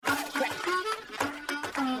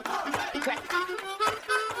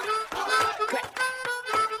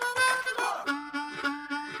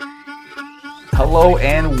Hello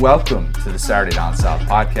and welcome to the Saturday Down South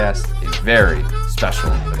podcast, a very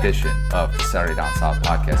special edition of the Saturday Down South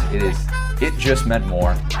podcast. It just meant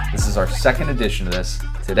more. This is our second edition of this.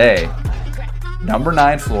 Today, number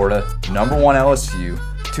 9 Florida, number 1 LSU,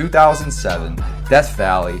 2007, Death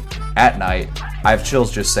Valley, at night. I have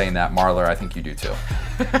chills just saying that, Marler. I think you do too.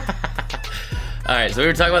 All right, so we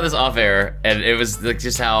were talking about this off air, and it was like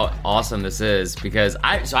just how awesome this is because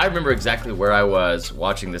I remember exactly where I was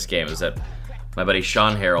watching this game. It was at my buddy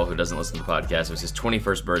Sean Harrell, who doesn't listen to the podcast. It was his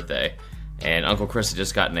 21st birthday, and Uncle Chris had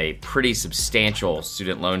just gotten a pretty substantial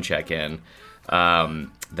student loan check in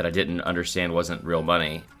that I didn't understand wasn't real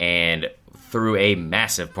money, and threw a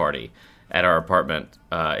massive party at our apartment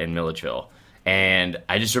in Milledgeville. And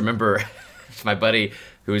I just remember my buddy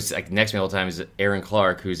who's like next to me all the time is Aaron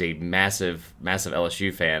Clark, who's a massive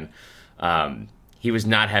LSU fan. He was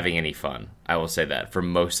not having any fun, I will say that, for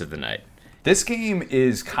most of the night. This game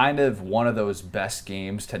is kind of one of those best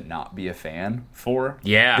games to not be a fan for.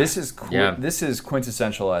 Yeah. This is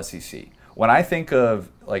quintessential SEC. When I think of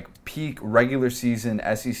like peak regular season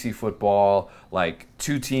SEC football, like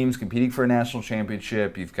two teams competing for a national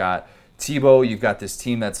championship, you've got Tebow, you've got this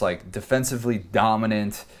team that's like defensively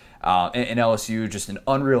dominant. In LSU, just an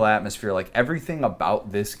unreal atmosphere. Like everything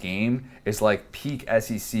about this game is like peak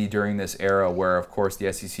SEC during this era where, of course,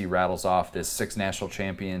 the SEC rattles off this 6 national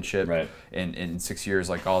championship in 6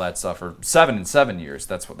 years, like all that stuff, or 7 in 7 years.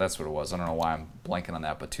 That's what it was. I don't know why I'm blanking on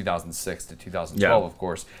that, but 2006 to 2012, of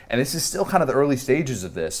course. And this is still kind of the early stages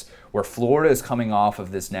of this, where Florida is coming off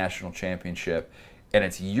of this national championship, and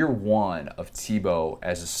it's year 1 of Tebow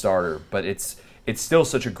as a starter, but it's still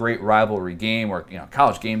such a great rivalry game where,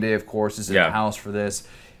 College Game Day, of course, is in the house for this.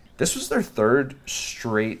 This was their 3rd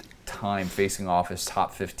straight time facing off as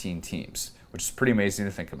top 15 teams, which is pretty amazing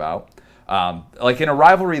to think about. Like in a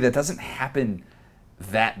rivalry that doesn't happen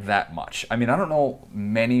that much. I mean, I don't know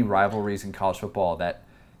many rivalries in college football that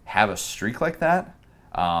have a streak like that.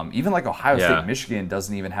 Even like Ohio State, Michigan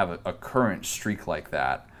doesn't even have a current streak like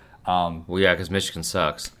that. Well, yeah, because Michigan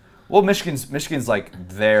sucks. Well, Michigan's like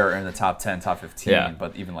there in the top 10, top 15,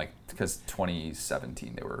 but even like because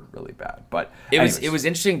 2017 they were really bad. But it was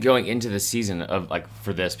interesting going into the season of like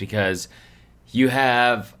for this because you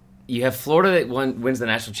have Florida that wins the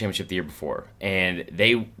national championship the year before, and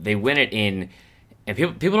they win it in. And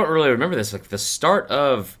people don't really remember this, like the start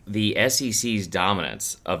of the SEC's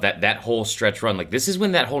dominance of that whole stretch run. Like this is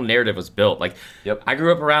when that whole narrative was built. Like I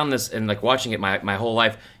grew up around this and like watching it my whole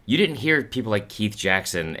life. You didn't hear people like Keith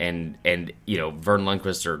Jackson and Vern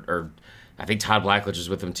Lundquist or I think Todd Blackledge was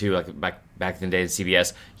with them too, like back in the day at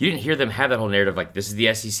CBS. You didn't hear them have that whole narrative like this is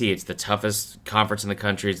the SEC, it's the toughest conference in the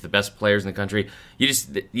country, it's the best players in the country. You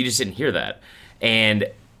just didn't hear that. And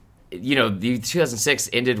the 2006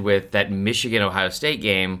 ended with that Michigan-Ohio State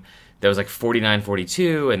game that was like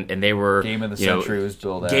 49-42, and they were game of the century was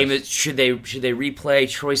Bill Dash. Should they replay?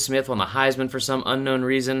 Troy Smith won the Heisman for some unknown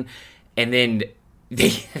reason, and then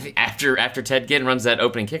they after Ted Ginn runs that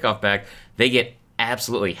opening kickoff back, they get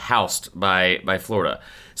absolutely housed by Florida.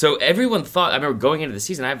 So everyone thought. I remember going into the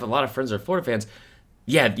season. I have a lot of friends that are Florida fans.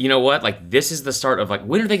 Yeah, you know what? Like, this is the start of, like,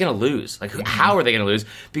 when are they going to lose? Like, how are they going to lose?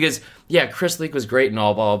 Because, Chris Leak was great and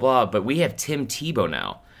all, blah, blah, blah, but we have Tim Tebow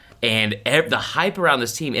now. And the hype around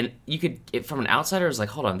this team, and you could, from an outsider, it's like,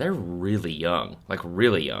 hold on, they're really young. Like,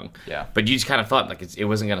 really young. Yeah. But you just kind of thought, like, it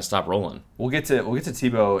wasn't going to stop rolling. We'll get to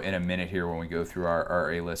Tebow in a minute here when we go through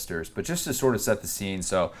our A-listers. But just to sort of set the scene,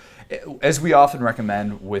 so as we often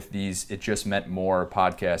recommend with these It Just Meant More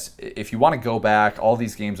podcasts, if you want to go back, all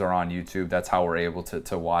these games are on YouTube. That's how we're able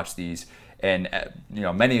to watch these. And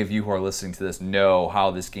many of you who are listening to this know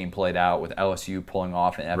how this game played out with LSU pulling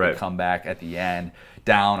off an epic comeback at the end,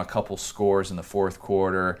 down a couple scores in the 4th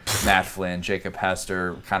quarter. Matt Flynn, Jacob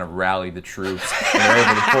Hester kind of rallied the troops. And they're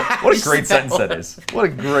able to pull. What a great sentence that is. What a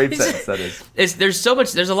great sentence that is.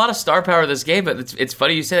 There's a lot of star power in this game, but it's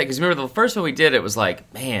funny you say that because remember the first one we did, it was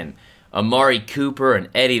like, man, Amari Cooper and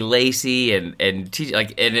Eddie Lacy and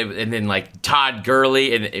then like Todd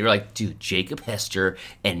Gurley, and you're like, dude, Jacob Hester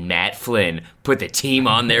and Matt Flynn put the team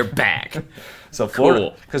on their back. So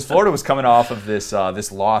Florida, because Florida was coming off of this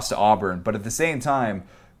loss to Auburn, but at the same time,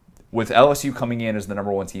 with LSU coming in as the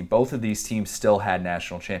number 1 team, both of these teams still had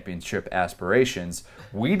national championship aspirations.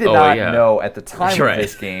 We did not know at the time of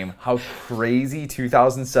this game how crazy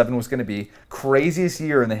 2007 was going to be. Craziest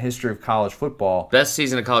year in the history of college football. Best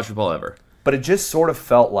season of college football ever. But it just sort of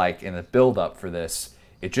felt like, in the build-up for this,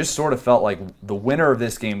 it just sort of felt like the winner of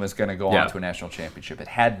this game was going to go on to a national championship. It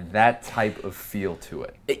had that type of feel to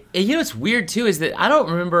it. What's weird, too, is that I don't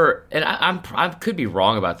remember, and I could be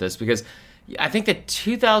wrong about this, because I think that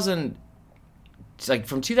 2000 like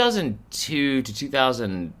from 2002 to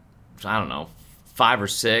 2000, I don't know, 5 or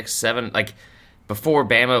 6, 7, like before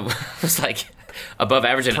Bama was like above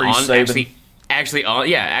average and on actually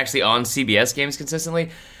on CBS games consistently.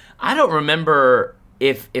 I don't remember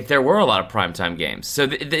if there were a lot of primetime games. So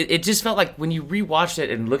it just felt like when you rewatched it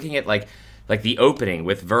and looking at like the opening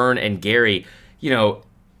with Vern and Gary,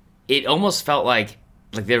 it almost felt like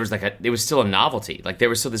there was it was still a novelty. Like there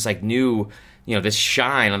was still this like new, this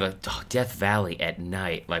shine on the Death Valley at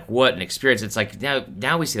night. Like what an experience. It's like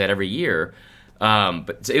now we see that every year.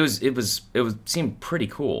 But it seemed pretty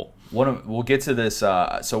cool. We'll get to this.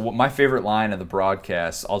 So my favorite line of the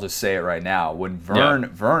broadcast, I'll just say it right now. When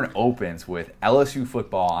Vern opens with LSU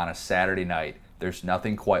football on a Saturday night, there's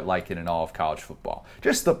nothing quite like it in all of college football.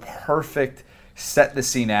 Just the perfect set the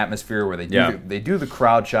scene atmosphere where they do the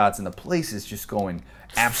crowd shots and the place is just going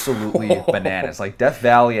absolutely bananas. Like Death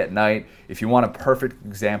Valley at night, if you want a perfect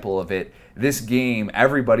example of it, this game,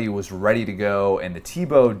 everybody was ready to go, and the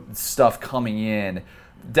Tebow stuff coming in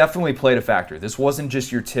definitely played a factor. This wasn't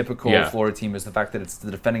just your typical Florida team. It's the fact that it's the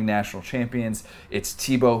defending national champions. It's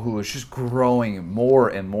Tebow, who is just growing more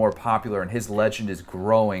and more popular, and his legend is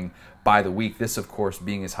growing by the week. This, of course,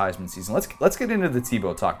 being his Heisman season. Let's get into the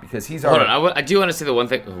Tebow talk because he's Hold on, I do want to say the one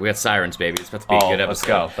thing. We got sirens, baby. It's about to be a good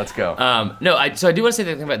episode. Let's go. So I do want to say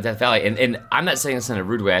the thing about Death Valley, and I'm not saying this in a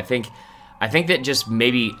rude way. I think that just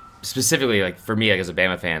maybe specifically like for me, like as a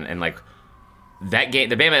Bama fan, and like that game,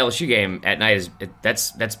 the Bama LSU game at night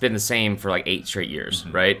that's been the same for like 8 straight years,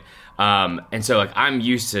 right? And so like I'm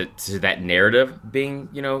used to that narrative being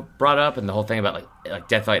brought up, and the whole thing about like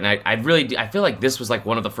Death Valley at night. I feel like this was like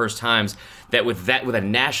one of the first times that with a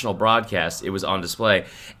national broadcast it was on display.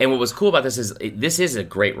 And what was cool about this is a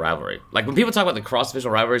great rivalry. Like when people talk about the cross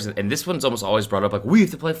divisional rivalries, and this one's almost always brought up, like we have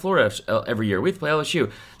to play Florida every year, we have to play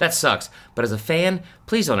LSU. That sucks. But as a fan,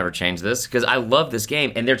 please don't ever change this because I love this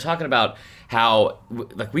game. And they're talking about how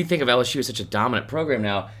like we think of LSU as such a dominant program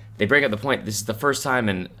now. They bring up the point. This is the first time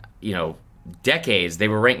in decades they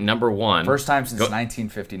were ranked number 1. First time since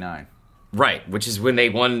 1959. Right, which is when they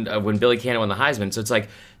won when Billy Cannon won the Heisman. So it's like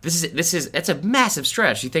it's a massive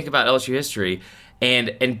stretch. You think about LSU history,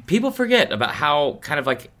 and people forget about how kind of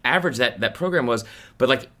like average that program was, but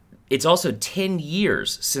like it's also 10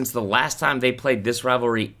 years since the last time they played this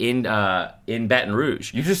rivalry in Baton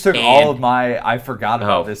Rouge. You just took all of my I forgot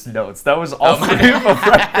about this notes. That was all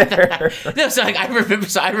right there. No, so like I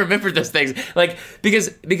remember those things. Like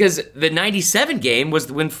because the 97 game was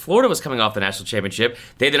when Florida was coming off the national championship.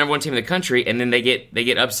 They had the number 1 team in the country, and then they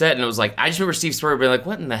get upset, and it was like I just remember Steve Spurrier being like,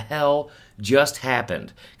 "What in the hell just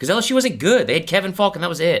happened?" Because LSU wasn't good. They had Kevin Falk, and that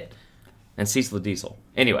was it. And Cecil the Diesel.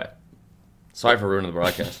 Anyway. Sorry for ruining the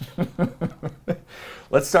broadcast.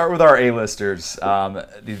 Let's start with our A-listers.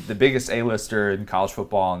 The biggest A-lister in college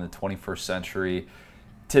football in the 21st century,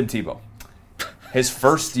 Tim Tebow. His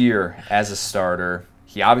first year as a starter,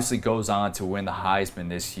 he obviously goes on to win the Heisman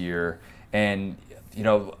this year. And,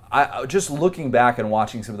 I just looking back and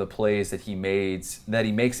watching some of the plays that he makes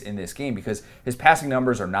in this game, because his passing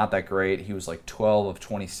numbers are not that great. He was like 12 of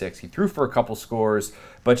 26. He threw for a couple scores,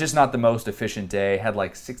 but just not the most efficient day. Had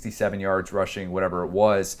like 67 yards rushing, whatever it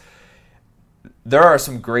was. There are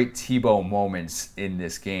some great Tebow moments in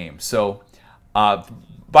this game. So,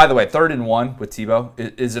 by the way, 3rd and 1 with Tebow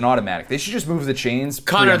is an automatic. They should just move the chains.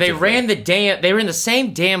 Connor, they ran the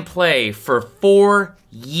same damn play for 4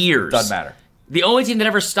 years. Doesn't matter. The only team that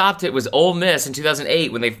ever stopped it was Ole Miss in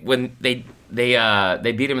 2008 when they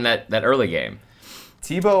beat him in that early game.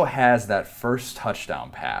 Tebow has that first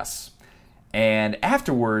touchdown pass, and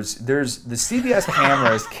afterwards, there's the CBS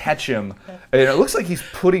cameras catch him, and it looks like he's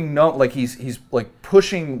he's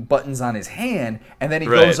pushing buttons on his hand, and then he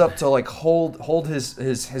goes up to like hold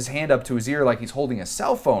his hand up to his ear like he's holding a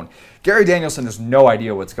cell phone. Gary Danielson has no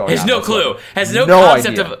idea what's going on. Has no clue. Has no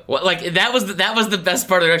concept idea. Of that was the best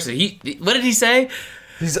part of the actually. What did he say?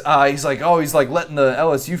 He's like letting the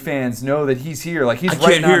LSU fans know that he's here, like he's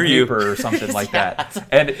writing on paper or something like that.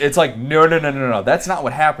 And it's like no, that's not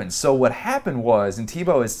what happened. So what happened was, and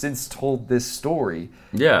Tebow has since told this story.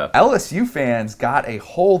 Yeah, LSU fans got a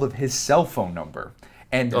hold of his cell phone number,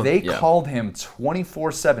 and they called him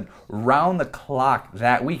 24/7, round the clock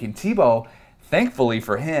that week. And Tebow, thankfully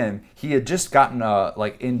for him, he had just gotten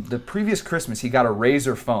in the previous Christmas, he got a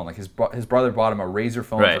Razr phone. Like his brother bought him a Razr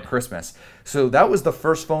phone for Christmas. So that was the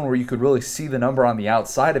first phone where you could really see the number on the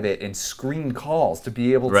outside of it and screen calls to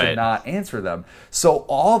be able to not answer them. So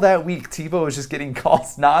all that week, Tebow was just getting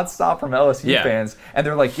calls nonstop from LSU fans, and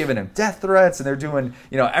they're like giving him death threats, and they're doing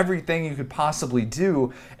everything you could possibly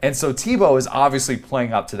do. And so Tebow is obviously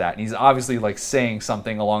playing up to that, and he's obviously like saying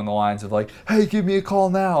something along the lines of like, "Hey, give me a call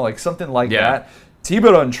now," like something like that.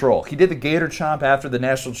 Tebow doesn't troll. He did the Gator Chomp after the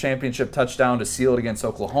national championship touchdown to seal it against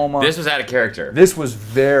Oklahoma. This was out of character. This was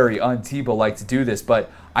very un-Tebow-like to do this,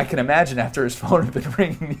 but I can imagine after his phone had been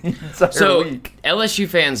ringing the entire week. LSU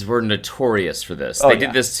fans were notorious for this. They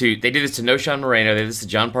did this to Noshawn Moreno. They did this to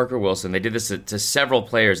John Parker Wilson. They did this to several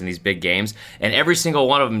players in these big games, and every single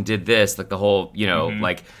one of them did this. Like the whole,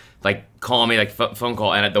 like call me, like phone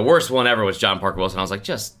call. And the worst one ever was John Parker Wilson. I was like,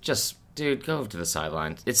 just. Dude, go to the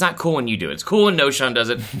sidelines. It's not cool when you do it. It's cool when Noshawn does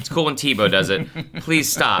it. It's cool when Tebow does it.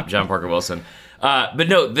 Please stop, John Parker Wilson. But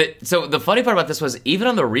no, so the funny part about this was even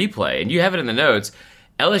on the replay, and you have it in the notes,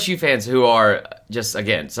 LSU fans who are just,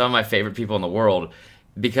 again, some of my favorite people in the world,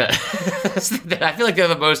 because I feel like they're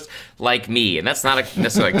the most like me, and that's not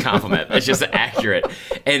necessarily a compliment. It's just accurate.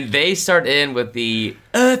 And they start in with the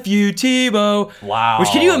F you, Tebow. Wow. Which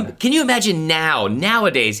can you imagine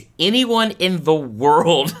nowadays, anyone in the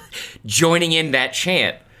world joining in that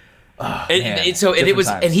chant? Oh, it was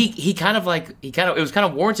kind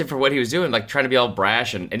of warranted for what he was doing, like trying to be all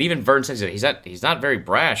brash, and even Vern says he's not very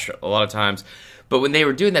brash a lot of times. But when they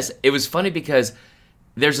were doing this, it was funny because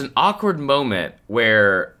there's an awkward moment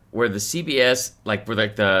where the CBS,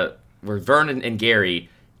 where Vern and Gary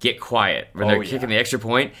get quiet when they're kicking the extra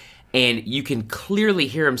point, and you can clearly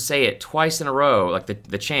hear him say it twice in a row, like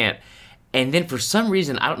the chant. And then for some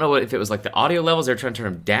reason, I don't know if it was like the audio levels, they were trying to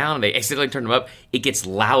turn them down, and they accidentally turned them up, it gets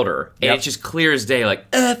louder. And it's just clear as day, like,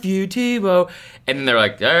 F you, Tebow. And then they're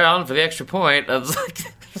like, they're on for the extra point. I was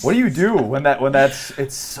like... What do you do when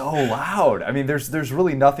it's so loud? I mean, there's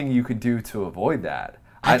really nothing you could do to avoid that.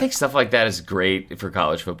 I think stuff like that is great for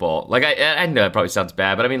college football. Like I know it probably sounds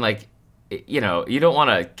bad, but I mean, like, you don't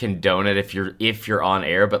want to condone it if you're on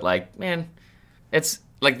air, but like, man, it's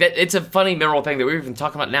like that. It's a funny, memorable thing that we're even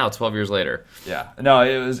talking about now, 12 years later. Yeah, no,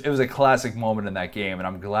 it was a classic moment in that game, and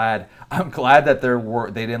I'm glad that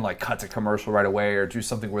they didn't like cut to commercial right away or do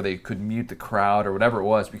something where they could mute the crowd or whatever it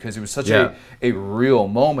was, because it was such a real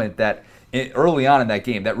moment that. Early on in that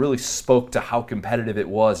game, that really spoke to how competitive it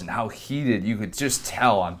was and how heated. You could just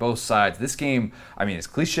tell on both sides. This game, I mean, as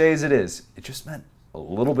cliche as it is, it just meant a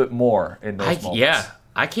little bit more in those moments. Yeah,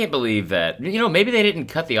 I can't believe that. Maybe they didn't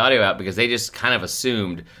cut the audio out because they just kind of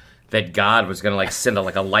assumed that God was going to send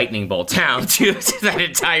a lightning bolt down to that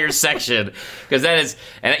entire section, because that is,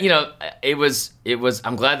 and it was.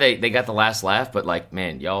 I'm glad they got the last laugh, but like,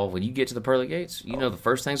 man, y'all, when you get to the pearly gates, the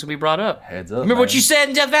first thing's gonna be brought up. Heads up. Remember what you said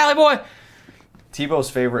in Death Valley, boy. Tebow's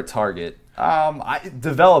favorite target,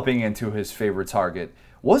 developing into his favorite target,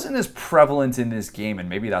 wasn't as prevalent in this game, and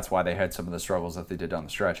maybe that's why they had some of the struggles that they did down the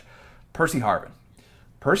stretch. Percy Harvin.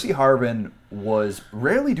 Percy Harvin was,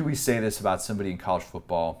 rarely do we say this about somebody in college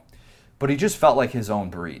football, but he just felt like his own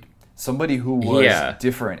breed. Somebody who was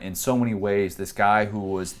different in so many ways. This guy who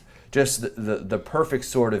was just the perfect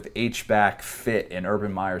sort of H-back fit in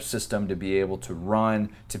Urban Meyer's system to be able to run,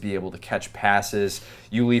 to be able to catch passes.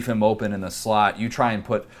 You leave him open in the slot. You try and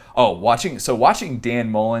watching Dan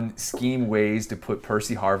Mullen scheme ways to put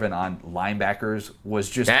Percy Harvin on linebackers was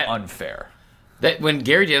just unfair. That when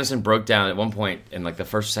Gary Dennison broke down at one point in like the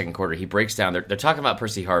first or second quarter, he breaks down. They're talking about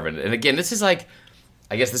Percy Harvin, and again, this is like,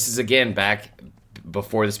 I guess this is again back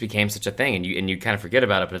before this became such a thing, and you kind of forget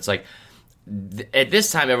about it. But it's like at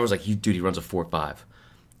this time, everyone's like, dude, he runs a 4.5.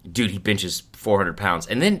 Dude, he benches 400 pounds,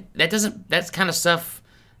 and then that kind of stuff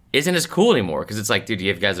isn't as cool anymore, because it's like, dude, you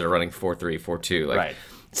have guys that are running 4.3, 4.2, like. Right.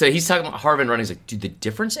 So he's talking about Harvin running. He's like, dude, the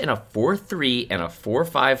difference in a 4.3 and a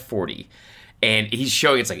 4.5 40. And he's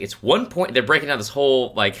showing it's 1 point. They're breaking down this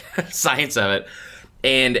whole science of it,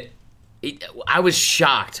 and I was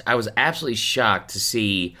shocked. I was absolutely shocked to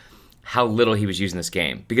see how little he was using this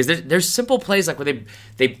game, because there's simple plays like where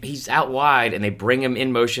he's out wide and they bring him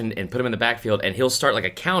in motion and put him in the backfield, and he'll start like a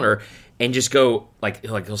counter and just go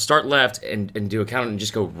he'll start left and do a counter and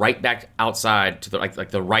just go right back outside to the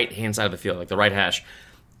the right hand side of the field, like the right hash,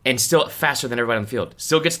 and still faster than everybody on the field.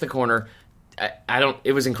 Still gets to the corner.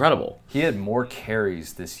 It was incredible. He had more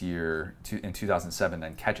carries this year in 2007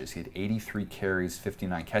 than catches. He had 83 carries,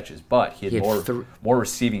 59 catches, but he had more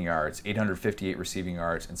receiving yards, 858 receiving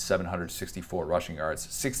yards and 764 rushing yards,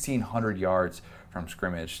 1,600 yards from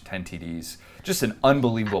scrimmage, 10 TDs. Just an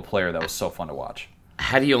unbelievable player that was so fun to watch.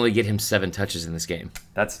 How do you only get him 7 touches in this game?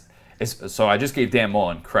 So I just gave Dan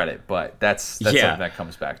Mullen credit, but that's something that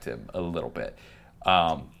comes back to him a little bit.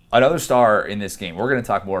 Another star in this game, we're going to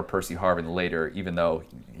talk more of Percy Harvin later, even though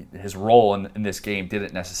his role in this game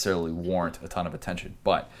didn't necessarily warrant a ton of attention.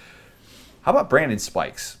 But how about Brandon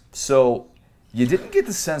Spikes? So you didn't get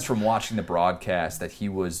the sense from watching the broadcast that he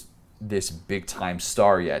was this big time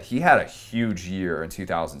star yet. He had a huge year in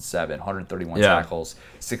 2007, 131 tackles,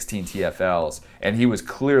 16 TFLs, and he was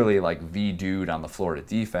clearly like the dude on the Florida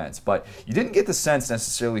defense. But you didn't get the sense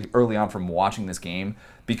necessarily early on from watching this game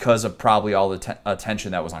because of probably all the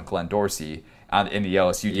attention that was on Glenn Dorsey in the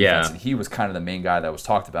LSU defense, and he was kind of the main guy that was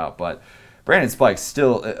talked about. But Brandon Spike's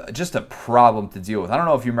still just a problem to deal with. I don't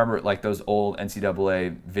know if you remember like those old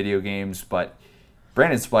NCAA video games, but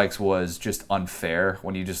Brandon Spikes was just unfair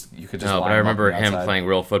when you could just. No, but I remember him playing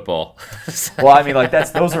real football. Well, I mean, like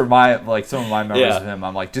those are some of my memories of him.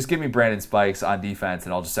 I'm like, just give me Brandon Spikes on defense,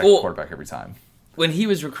 and I'll just sack the quarterback every time. When he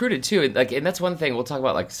was recruited too, like, and that's one thing we'll talk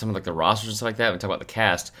about, like some of like the rosters and stuff like that. We talk about the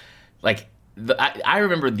cast, like. I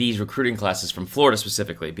remember these recruiting classes from Florida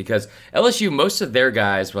specifically because LSU, most of their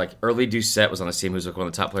guys were like early Doucette was on the team, who's like one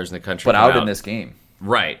of the top players in the country. But out in this game.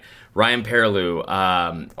 Right. Ryan Perilou.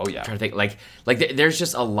 Oh, yeah. Trying to think. Like there's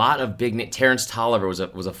just a lot of big Terrence Tolliver was a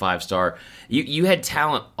 5-star. You had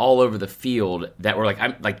talent all over the field that were like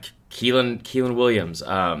Keelan Williams.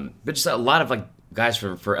 But just a lot of like guys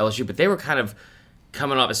for LSU, but they were kind of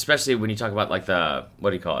coming off, especially when you talk about like the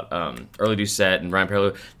early Doucette and Ryan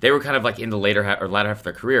Perilou, they were kind of like in the latter half of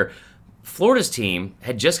their career. Florida's team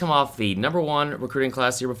had just come off the number 1 recruiting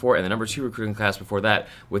class the year before and the number 2 recruiting class before that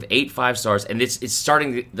with 8 5-stars, and it's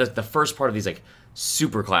starting the first part of these like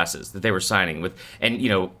super classes that they were signing with, and you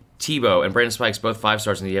know Tebow and Brandon Spikes both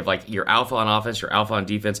 5-stars, and you have like your alpha on offense, your alpha on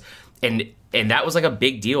defense, and that was like a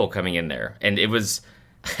big deal coming in there, and it was.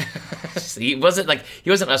 he wasn't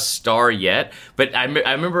a star yet, but I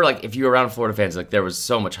remember like if you were around Florida fans, like there was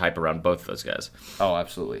so much hype around both of those guys. Oh,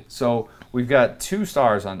 absolutely. So we've got 2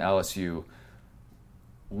 stars on LSU.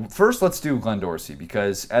 First, let's do Glenn Dorsey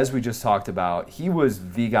because as we just talked about, he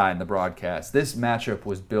was the guy in the broadcast. This matchup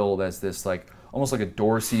was billed as this like almost like a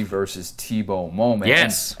Dorsey versus Tebow moment.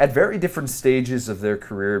 Yes. And at very different stages of their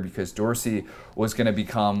career because Dorsey was going to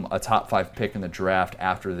become a top 5 pick in the draft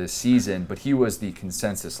after this season, but he was the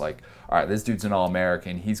consensus like, all right, this dude's an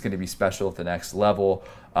All-American. He's going to be special at the next level.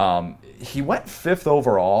 He went 5th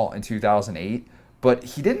overall in 2008, but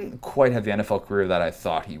he didn't quite have the NFL career that I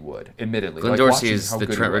thought he would, admittedly. Glenn Dorsey is the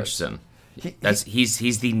Trent Richardson. He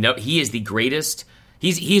is the greatest.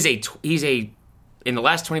 He's a in the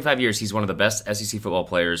last 25 years, he's one of the best SEC football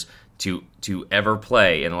players to ever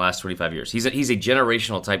play in the last 25 years. He's a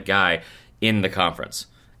generational type guy in the conference.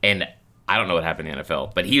 And I don't know what happened in the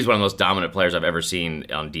NFL, but he's one of the most dominant players I've ever seen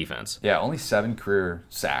on defense. Yeah, only 7 career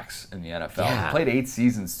sacks in the NFL. Yeah. He played 8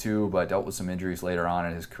 seasons too, but dealt with some injuries later on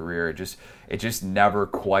in his career. It just never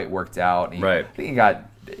quite worked out. Right. I think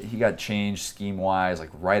he got changed scheme wise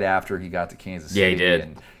like right after he got to Kansas City. Yeah, he did.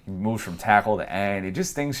 And he moved from tackle to end.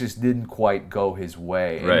 Things just didn't quite go his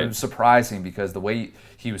way. And right. It was surprising because the way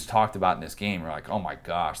he was talked about in this game, we're like, oh my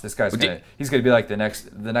gosh, this guy's he's gonna be like the next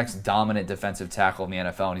dominant defensive tackle in the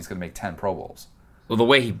NFL, and he's gonna make 10 Pro Bowls.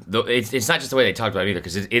 Well, it's not just the way they talked about it either,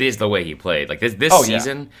 because it is the way he played. Like this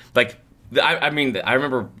season, like I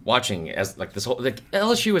remember watching as like this whole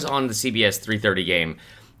LSU was on the CBS 3:30 game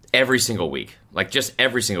every single week, like just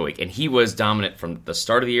every single week, and he was dominant from the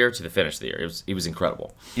start of the year to the finish of the year. It was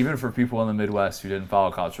incredible. Even for people in the Midwest who didn't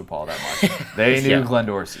follow college football that much, they knew Glenn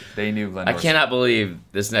Dorsey. I cannot believe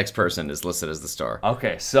this next person is listed as the star.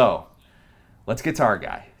 Okay, so let's get to our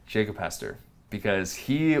guy, Jacob Hester, because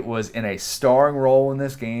he was in a starring role in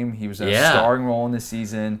this game. He was in a starring role in this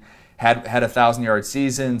season. Had a 1,000-yard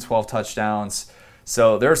season, 12 touchdowns.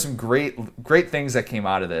 So there are some great things that came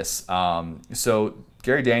out of this. So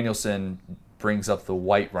Gary Danielson brings up the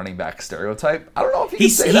white running back stereotype. I don't know if he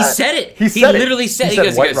said that. Said it. He literally said it. He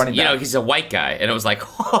goes, running back. He's a white guy. And it was like,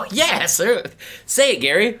 oh, yes. Say it,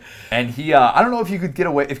 Gary. And he, I don't know if Gary could get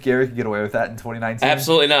away with that in 2019.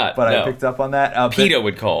 Absolutely not. But no. I picked up on that. PETA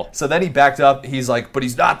would call. So then he backed up. He's like, but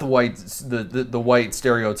he's not the white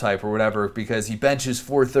stereotype or whatever because he benches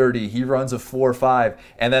 430. He runs a 4.5.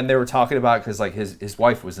 And then they were talking about, because like his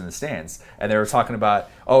wife was in the stands, and they were talking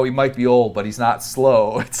about, oh, he might be old, but he's not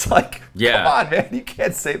slow. It's like, come on, man. You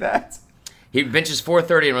can't say that. He benches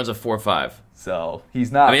 430 and runs a 4.5. So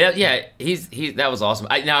he's not. I mean, that was awesome.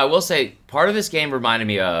 Now I will say, part of this game reminded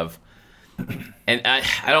me of, and I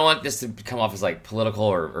don't want this to come off as like political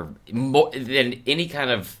or more than any kind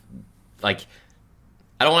of like.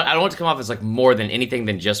 I don't want it to come off as like more than anything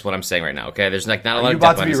than just what I'm saying right now. Okay, there's like not a lot. Are you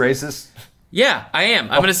about to be racist? Yeah, I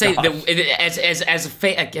am. I'm going to say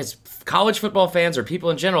that as college football fans or people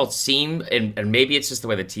in general seem, and maybe it's just the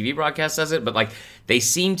way the TV broadcast does it, but like they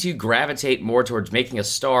seem to gravitate more towards making a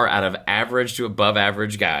star out of average to above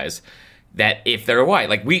average guys. That if they're white,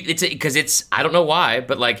 like I don't know why,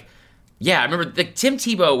 but like, yeah, I remember Tim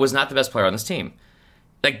Tebow was not the best player on this team.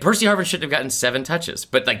 Like, Percy Harvin shouldn't have gotten 7 touches.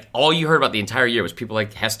 But, like, all you heard about the entire year was people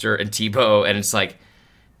like Hester and Tebow. And it's like,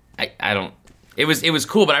 I don't... It was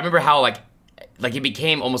cool, but I remember how, like it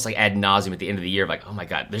became almost like ad nauseum at the end of the year. Like, oh, my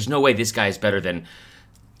God, there's no way this guy is better than,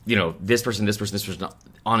 this person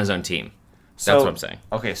on his own team. That's what I'm saying.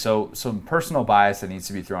 Okay, so some personal bias that needs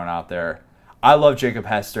to be thrown out there. I love Jacob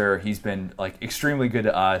Hester. He's been, like, extremely good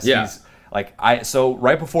to us. Yeah. He's, like, so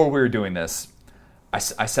right before we were doing this, I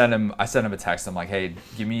sent him a text. I'm like, hey,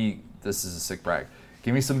 this is a sick brag.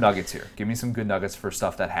 Give me some nuggets here. Give me some good nuggets for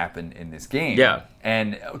stuff that happened in this game. Yeah.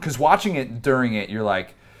 And because watching it during it, you're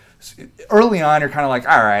like, early on, you're kind of like,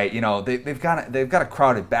 all right, they've got a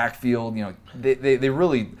crowded backfield.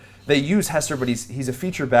 They use Hester, but he's a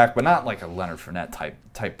feature back, but not like a Leonard Fournette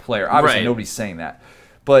type player. Obviously, Nobody's saying that.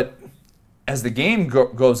 But as the game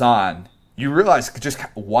goes on, you realize just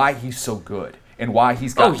why he's so good and why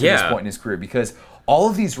he's gotten to this point in his career. Because all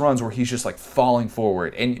of these runs where he's just like falling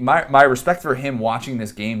forward, and my respect for him watching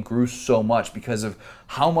this game grew so much because of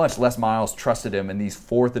how much Les Miles trusted him in these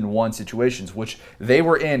 4th and 1 situations, which they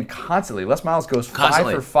were in constantly. Les Miles goes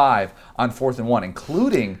 5 for 5 on 4th and 1,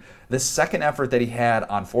 including the second effort that he had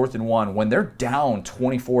on 4th and 1 when they're down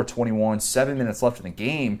 24-21, 7 minutes left in the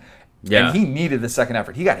game. Yeah. And he needed the second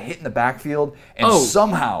effort. He got hit in the backfield, and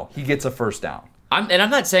somehow he gets a first down. I'm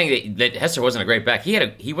not saying that Hester wasn't a great back.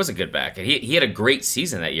 He was a good back, and he had a great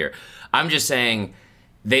season that year. I'm just saying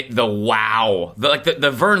the Vern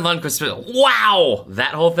Lundquist wow,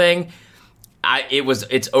 that whole thing.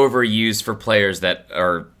 It's overused for players that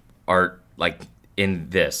are like in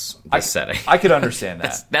this setting. I could understand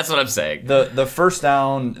that. That's what I'm saying. The first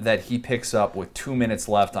down that he picks up with 2 minutes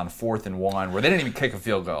left on 4th and 1, where they didn't even kick a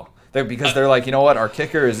field goal. Because they're like, you know what, our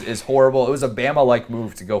kicker is horrible. It was a Bama-like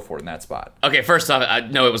move to go for it in that spot. Okay, first off,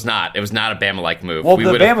 no, it was not. It was not a Bama-like move. Well,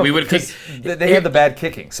 they had the bad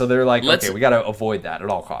kicking, so they're like, okay, we got to avoid that at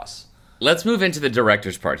all costs. Let's move into the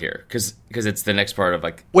director's part here, because it's the next part of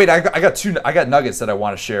like. Wait, I got nuggets that I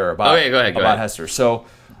want to share about. Okay, go ahead. Hester. So,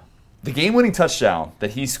 the game-winning touchdown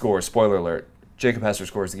that he scores. Spoiler alert. Jacob Hester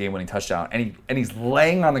scores the game-winning touchdown, and he's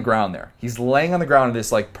laying on the ground there. He's laying on the ground in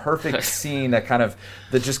this like perfect scene that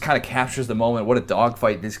just kind of captures the moment. What a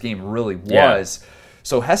dogfight this game really was. Yeah.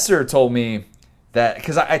 So Hester told me that,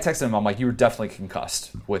 because I texted him, I'm like, you were definitely concussed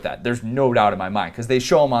with that. There's no doubt in my mind, because they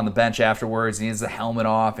show him on the bench afterwards, and he has the helmet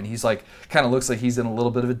off, and he's like, kind of looks like he's in a little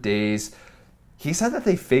bit of a daze. He said that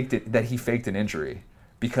he faked an injury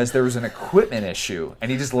because there was an equipment issue, and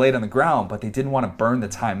he just laid on the ground, but they didn't want to burn the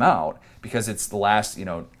timeout because it's the last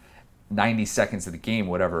 90 seconds of the game,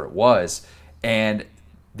 whatever it was, and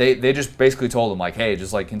they just basically told him like, hey,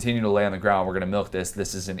 just like continue to lay on the ground. We're gonna milk this.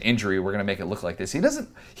 This is an injury. We're gonna make it look like this.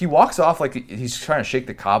 He walks off like he's trying to shake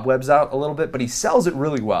the cobwebs out a little bit, but he sells it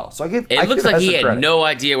really well. So it looks like he had no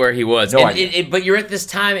idea where he was. But you're at this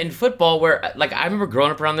time in football where, like, I remember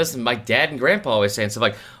growing up around this, and my dad and grandpa always saying stuff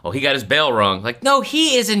like, "Oh, he got his bail wrong." Like, no,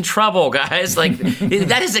 he is in trouble, guys. Like,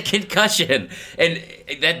 that is a concussion, and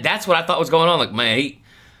that's what I thought was going on. Like, man, he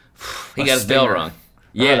got his bail wrung.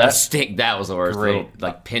 Yeah, that was the worst. Little,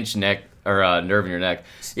 like, pinch neck or nerve in your neck.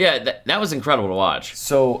 Yeah, that was incredible to watch.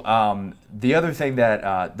 So the other thing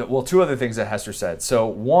two other things that Hester said. So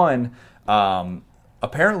one,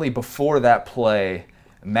 apparently before that play,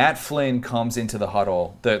 Matt Flynn comes into the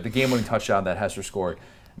huddle, the game-winning touchdown that Hester scored.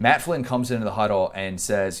 Matt Flynn comes into the huddle and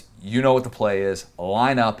says, you know what the play is,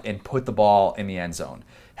 line up and put the ball in the end zone.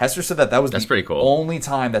 Hester said that was pretty cool. Only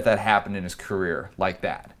time that happened in his career like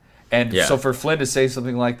that. And so for Flynn to say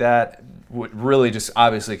something like that really just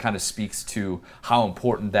obviously kind of speaks to how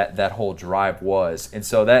important that whole drive was. And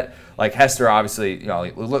so that, like, Hester obviously,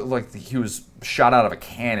 it looked like he was shot out of a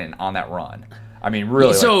cannon on that run. I mean,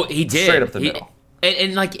 really, so he did. Straight up the middle.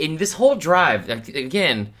 And like, in this whole drive, like,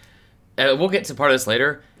 again, we'll get to part of this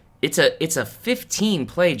later, it's a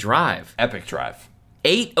 15-play drive. Epic drive.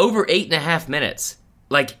 Over 8.5 minutes,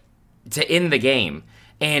 like, to end the game.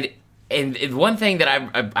 And one thing that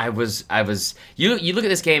I was you look at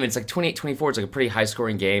this game, it's like 28-24, it's like a pretty high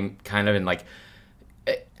scoring game, kind of, and like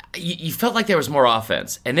you felt like there was more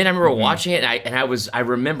offense. And then I remember watching it, and I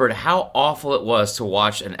remembered how awful it was to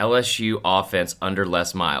watch an LSU offense under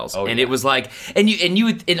Les Miles. And it was like, and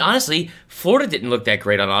honestly, Florida didn't look that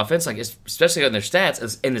great on offense, like, especially on their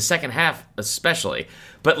stats in the second half, especially.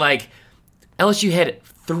 But like, LSU had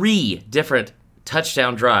 3 different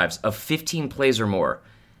touchdown drives of 15 plays or more.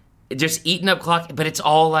 Just eating up clock, but it's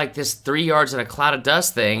all like this 3 yards in a cloud of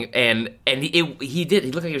dust thing, and he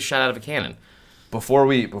looked like he was shot out of a cannon. Before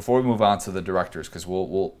we move on to the directors, because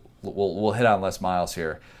we'll hit on Les Miles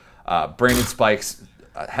here. Brandon Spikes,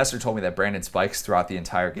 Hester told me that Brandon Spikes throughout the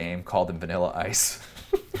entire game called him Vanilla Ice.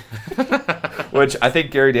 which I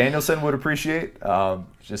think Gary Danielson would appreciate.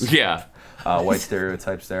 Yeah. White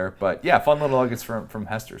stereotypes there. But yeah, fun little nuggets from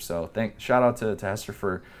Hester. So shout out to Hester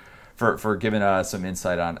for giving some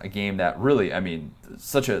insight on a game that really, I mean,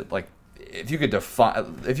 such a, like, if you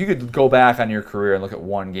could go back on your career and look at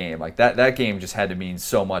one game, like that game just had to mean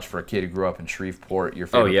so much for a kid who grew up in Shreveport, your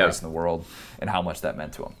favorite place in the world, and how much that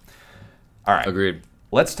meant to him. All right. Agreed.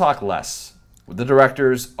 Let's talk Les. The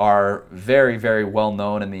directors are very, very well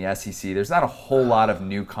known in the SEC. There's not a whole lot of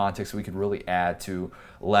new context we could really add to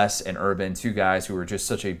Les and Urban, two guys who are just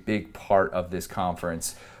such a big part of this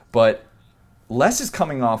conference. But Les is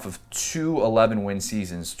coming off of 2 11-win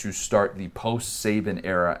seasons to start the post-Saban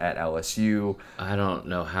era at LSU. I don't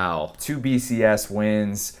know how. 2 BCS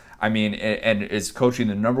wins. I mean, and is coaching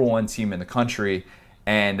the number 1 team in the country.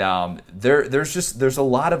 And there's a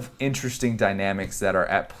lot of interesting dynamics that are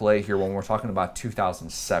at play here when we're talking about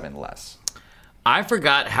 2007 Les. I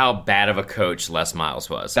forgot how bad of a coach Les Miles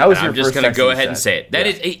was. That was I'm just going to go ahead and say it. That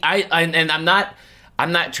is, and I'm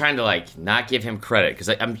not trying to like not give him credit because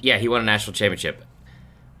he won a national championship.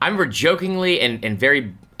 I remember jokingly and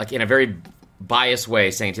very like in a very biased way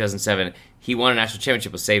saying 2007 he won a national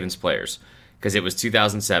championship with Saban's players because it was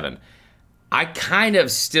 2007. I kind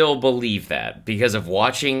of still believe that because of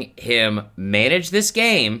watching him manage this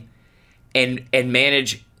game and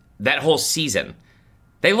manage that whole season.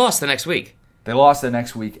 They lost the next week. They lost the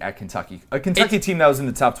next week at Kentucky. A Kentucky team that was in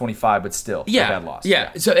the top 25, but still a bad loss.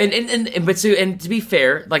 Yeah. So and to be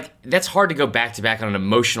fair, like that's hard to go back to back on an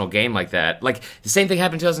emotional game like that. Like the same thing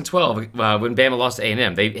happened in 2012 when Bama lost to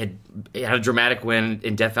A&M. They had a dramatic win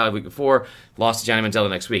in Death Valley the week before, lost to Johnny Manziel the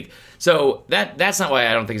next week. So that's not why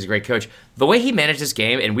I don't think he's a great coach. The way he managed this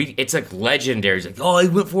game, and it's like legendary. He's like, he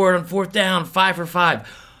went for it on 4th down, 5 for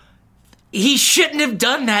 5. He shouldn't have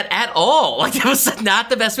done that at all. Like, that was not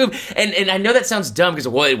the best move. And I know that sounds dumb because,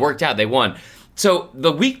 it worked out. They won. So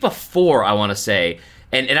the week before, I want to say,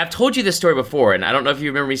 and I've told you this story before, and I don't know if you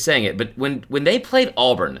remember me saying it, but when they played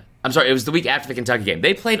Auburn, I'm sorry, it was the week after the Kentucky game.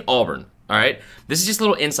 They played Auburn, all right? This is just a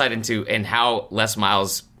little insight into how Les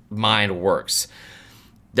Miles' mind works.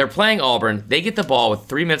 They're playing Auburn. They get the ball with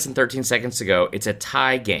 3 minutes and 13 seconds to go. It's a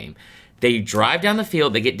tie game. They drive down the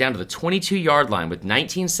field. They get down to the 22-yard line with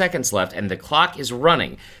 19 seconds left, and the clock is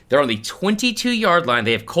running. They're on the 22-yard line.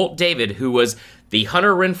 They have Colt David, who was the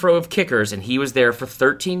Hunter Renfrow of kickers, and he was there for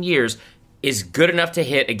 13 years, is good enough to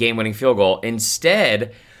hit a game-winning field goal.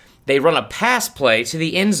 Instead, they run a pass play to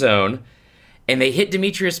the end zone, and they hit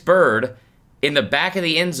Demetrius Byrd in the back of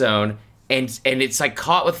the end zone, and it's like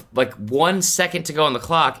caught with like 1 second to go on the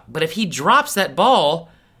clock. But if he drops that ball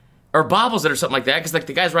or bobbles it or something like that, because like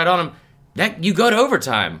the guy's right on him, that you go to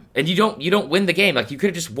overtime and you don't win the game. Like you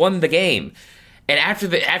could have just won the game. And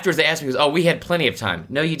afterwards they asked me, we had plenty of time.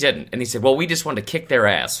 No, you didn't. And he said, we just wanted to kick their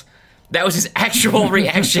ass. That was his actual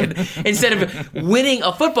reaction instead of winning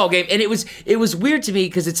a football game. And it was weird to me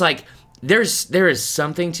because it's like there is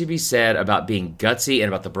something to be said about being gutsy and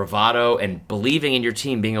about the bravado and believing in your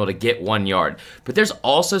team being able to get 1 yard. But there's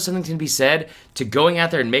also something to be said to going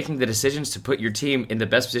out there and making the decisions to put your team in the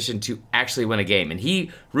best position to actually win a game. And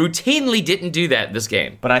he routinely didn't do that this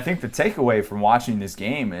game. But I think the takeaway from watching this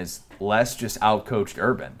game is Les just outcoached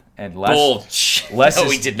Urban. And Les no,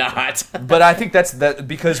 he did not. But I think that's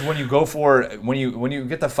because when you go for when you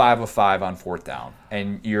get the 5 of 5 on 4th down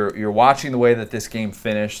and you're watching the way that this game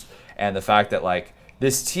finished. And the fact that, like,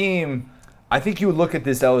 this team, I think you would look at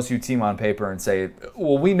this LSU team on paper and say,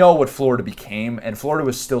 well, we know what Florida became, and Florida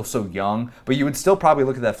was still so young, but you would still probably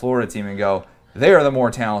look at that Florida team and go, they are the more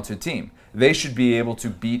talented team. They should be able to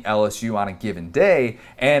beat LSU on a given day,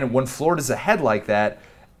 and when Florida's ahead like that,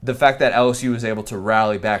 the fact that LSU is able to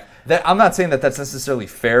rally back, that I'm not saying that that's necessarily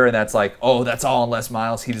fair and that's like, that's all on Les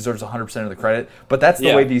Miles, he deserves 100% of the credit, but that's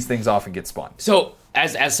the way these things often get spun. So,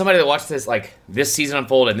 As somebody that watched this season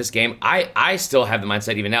unfold in this game, I still have the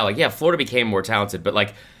mindset even now, Florida became more talented, but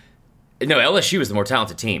no, LSU was the more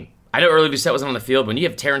talented team. I know early Doucette wasn't on the field, when you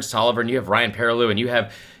have Terrence Tolliver and you have Ryan Perilou and you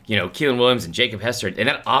have Keelan Williams and Jacob Hester and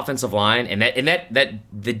that offensive line and that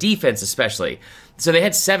the defense especially. So they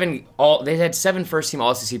had seven first team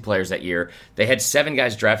All-SEC players that year. They had 7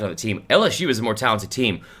 guys drafted on the team. LSU is a more talented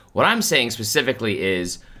team. What I'm saying specifically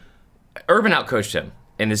is Urban outcoached him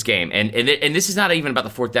in this game, and this is not even about the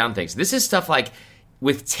 4th down things. This is stuff like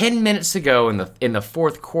with 10 minutes to go in the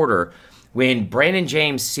 4th quarter, when Brandon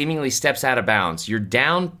James seemingly steps out of bounds. You're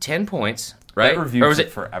down 10 points, right? That review took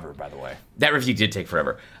forever, by the way. That review did take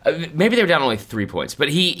forever. Maybe they were down only 3 points, but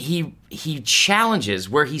he challenges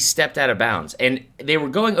where he stepped out of bounds, and they were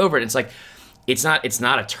going over it. And it's like it's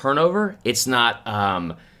not a turnover. It's not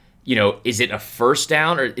is it a first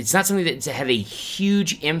down, or it's not something that had a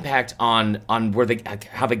huge impact on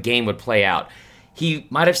how the game would play out. He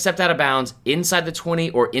might have stepped out of bounds inside the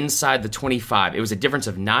 20 or inside the 25. It was a difference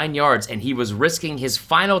of 9 yards, and he was risking his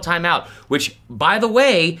final timeout, which, by the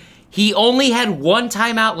way, he only had one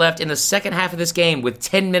timeout left in the second half of this game with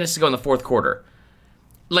 10 minutes to go in the fourth quarter.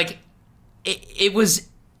 Like, it was,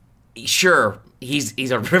 sure, he's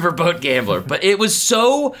a riverboat gambler, but it was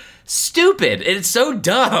so stupid. It's so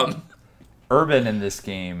dumb. Urban in this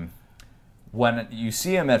game, when you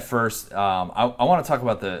see him at first, I want to talk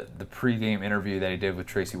about the pregame interview that he did with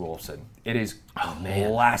Tracy Wolfson. It is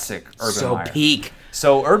classic Urban so Meyer. Peak.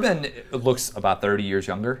 So Urban looks about 30 years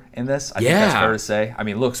younger in this. I think that's fair to say. I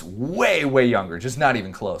mean, looks way, way younger, just not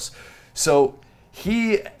even close. So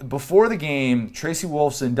before the game, Tracy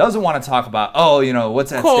Wolfson doesn't want to talk about,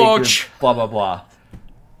 what's at Coach. stake here, blah, blah, blah.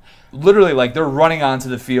 Literally, like, they're running onto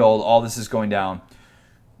the field, all this is going down.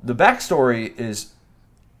 The backstory is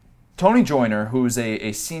Tony Joyner, who is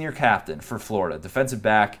a senior captain for Florida, defensive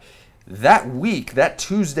back, that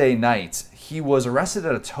Tuesday night, he was arrested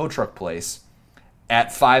at a tow truck place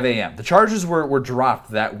at 5 a.m. The charges were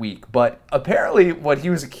dropped that week, but apparently what he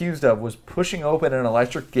was accused of was pushing open an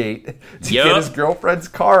electric gate to get his girlfriend's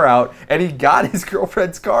car out, and he got his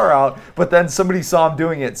girlfriend's car out, but then somebody saw him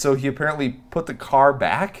doing it, so he apparently put the car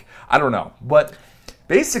back. I don't know, but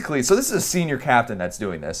basically, so this is a senior captain that's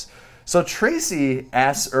doing this. So Tracy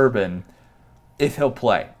asks Urban if he'll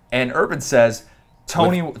play, and Urban says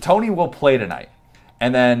Tony will play tonight,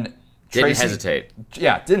 and then Didn't hesitate.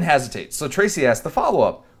 Yeah, didn't hesitate. So Tracy asked the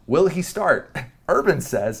follow-up, will he start? Urban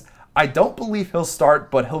says, I don't believe he'll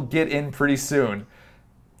start, but he'll get in pretty soon.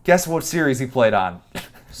 Guess what series he played on?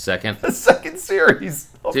 Second. The second series.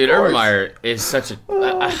 Dude, course. Urban Meyer is such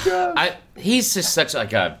a... he's just such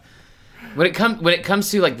like a... When it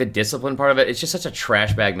comes to like the discipline part of it, it's just such a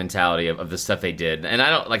trash bag mentality of the stuff they did. And I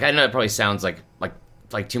know it probably sounds like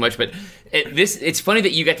too much, but it's funny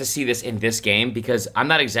that you get to see this in this game, because I'm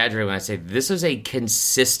not exaggerating when I say this is a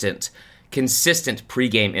consistent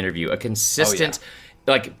pregame interview, a consistent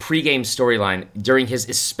like pregame storyline during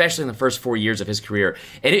especially in the first 4 years of his career,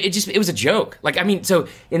 and it was a joke. Like, I mean, so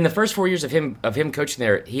in the first 4 years of him coaching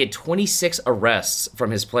there, he had 26 arrests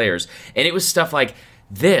from his players, and it was stuff like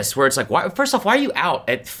this, where it's like, first off, why are you out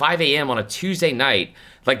at 5 a.m. on a Tuesday night,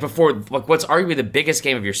 like before what's arguably the biggest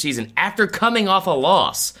game of your season, after coming off a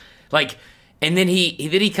loss, like, and then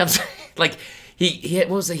he comes like he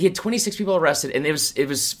had 26 people arrested, and it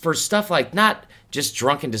was for stuff like not just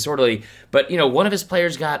drunk and disorderly, but one of his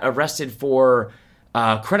players got arrested for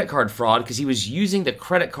credit card fraud because he was using the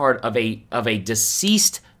credit card of a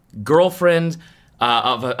deceased girlfriend.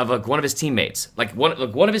 Of one of his teammates. Like one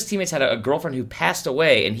of his teammates had a girlfriend who passed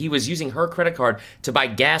away, and he was using her credit card to buy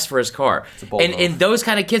gas for his car. And those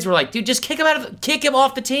kind of kids were like, dude, just kick him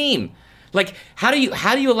off the team. Like, how do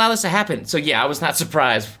you allow this to happen? So yeah, I was not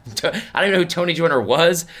surprised. I don't know who Tony Joyner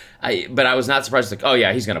was, but I was not surprised. Like, oh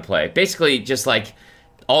yeah, he's gonna play. Basically, just like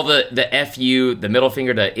all the FU, the middle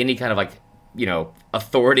finger to any kind of like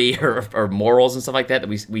authority or morals and stuff like that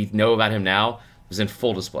we know about him now. Was in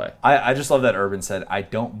full display. I just love that Urban said, I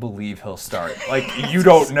don't believe he'll start. Like, you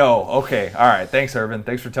don't know. Okay, all right. Thanks, Urban.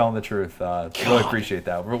 Thanks for telling the truth. Really appreciate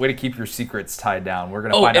that. We're way to keep your secrets tied down. We're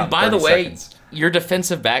going to find out in 30 seconds. Oh, and by the way, your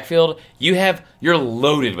defensive backfield, you're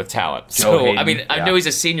loaded with talent. So, Hayden, I mean, I know he's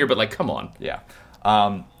a senior, but like, come on. Yeah.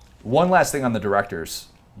 One last thing on the directors.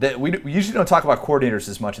 That we usually don't talk about coordinators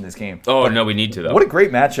as much in this game. Oh, no, we need to, though. What a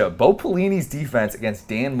great matchup. Bo Pelini's defense against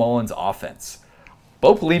Dan Mullen's offense.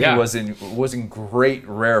 Bo Pelini was in great,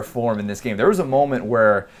 rare form in this game. There was a moment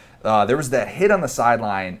where there was that hit on the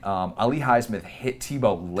sideline. Ali Highsmith hit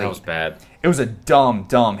Tebow late. That was bad. It was a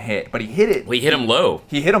dumb hit, but he hit it. Well, he hit him low.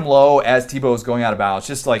 He hit him low as Tebow was going out of bounds.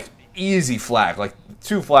 Just like easy flag. Like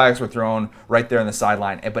 2 flags were thrown right there on the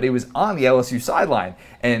sideline. But it was on the LSU sideline.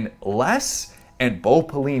 And Les and Bo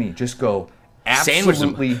Pelini just go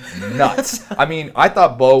absolutely nuts. I mean, I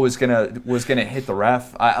thought Bo was gonna hit the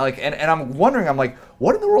ref. And I'm wondering. I'm like,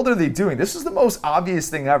 what in the world are they doing? This is the most obvious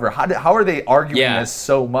thing ever. How are they arguing this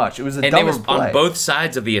so much? It was the dumbest play. And they were on both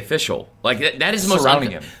sides of the official. Like that is the most surrounding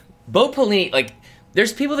him. Bo Pelini, like,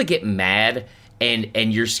 there's people that get mad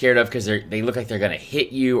and you're scared of because they look like they're gonna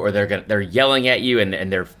hit you or they're yelling at you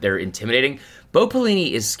and they're intimidating. Bo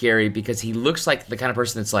Pelini is scary because he looks like the kind of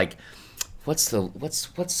person that's like, What's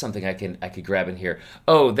something I could grab in here?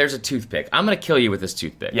 Oh, there's a toothpick. I'm gonna kill you with this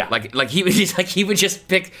toothpick. Yeah. Like he would just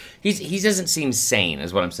pick. He doesn't seem sane,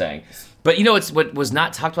 is what I'm saying. But what was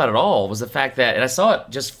not talked about at all was the fact that, and I saw it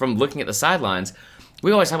just from looking at the sidelines.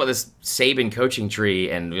 We always talk about this Saban coaching tree,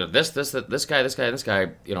 and this guy,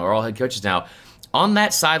 are all head coaches now. on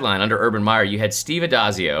that sideline under Urban Meyer, you had Steve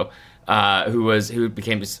Adazio, who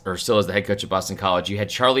became or still is the head coach at Boston College. You had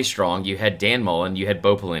Charlie Strong, you had Dan Mullen, you had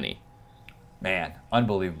Bo Pelini. Man,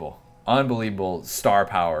 unbelievable star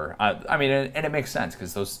power. I mean, and it makes sense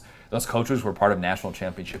because those coaches were part of national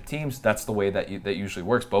championship teams. That's the way that usually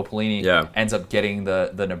works. Bo Pelini ends up getting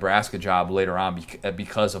the Nebraska job later on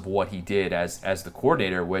because of what he did as the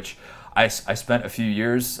coordinator, which I spent a few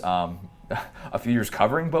years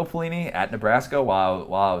covering Bo Pelini at Nebraska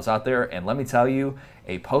while I was out there, and let me tell you,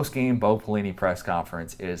 a post-game Bo Pelini press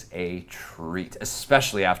conference is a treat,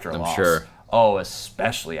 especially after a loss. I'm sure. Oh,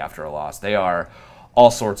 especially after a loss. They are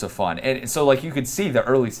all sorts of fun. And so, like, you could see the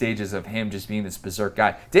early stages of him just being this berserk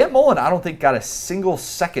guy. Dan Mullen, I don't think, got a single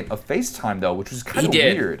second of FaceTime, though, which was kind of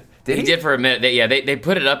weird. Did he? He did for a minute. They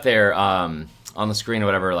put it up there on the screen or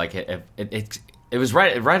whatever. Like, it was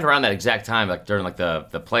right around that exact time, like during like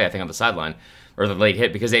the play, I think, on the sideline, or the late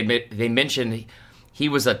hit, because they mentioned he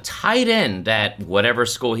was a tight end at whatever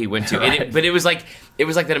school he went to. Right. But it was like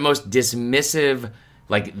the most dismissive,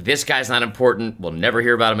 like, this guy's not important, we'll never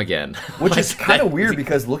hear about him again. Which is kind of weird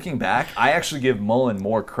because looking back, I actually give Mullen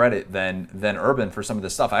more credit than Urban for some of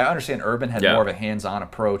this stuff. I understand Urban had more of a hands-on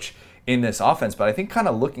approach in this offense, but I think kind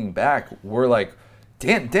of looking back, we're like,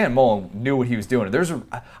 Dan Mullen knew what he was doing.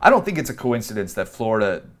 I don't think it's a coincidence that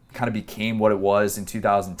Florida kind of became what it was in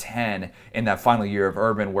 2010 in that final year of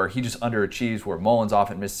Urban, where he just underachieves, where Mullen's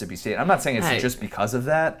off at Mississippi State. I'm not saying it's just because of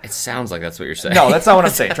that. It sounds like that's what you're saying. No, that's not what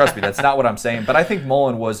I'm saying. Trust me, that's not what I'm saying. But I think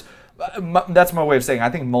Mullen was, that's my way of saying, I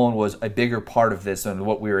think Mullen was a bigger part of this than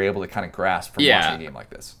what we were able to kind of grasp from watching a game like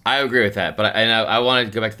this. I agree with that. But I wanted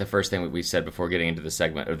to go back to the first thing we said before getting into the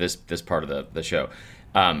segment, or this part of the show.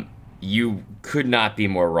 You could not be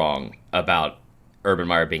more wrong about Urban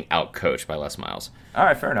Meyer being outcoached by Les Miles. All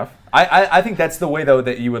right, fair enough. I think that's the way, though,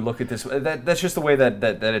 that you would look at this. That's just the way that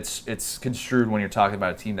it's construed when you're talking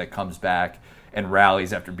about a team that comes back and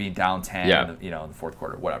rallies after being down 10 in the fourth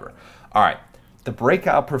quarter, whatever. All right, the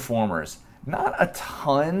breakout performers, not a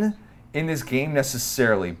ton in this game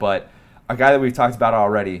necessarily, but a guy that we've talked about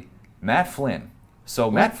already, Matt Flynn. So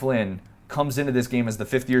Matt Flynn comes into this game as the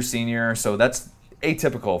fifth-year senior, so that's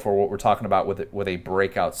atypical for what we're talking about with a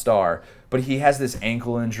breakout star. But he has this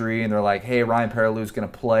ankle injury, and they're like, hey, Ryan Perrillou's going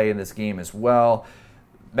to play in this game as well.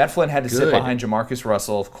 Matt Flynn had to sit behind Jamarcus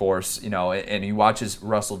Russell, of course, and he watches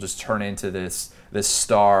Russell just turn into this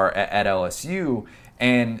star at LSU.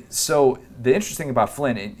 And so the interesting thing about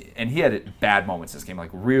Flynn, and he had bad moments in this game,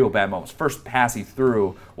 like real bad moments. First pass he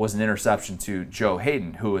threw was an interception to Joe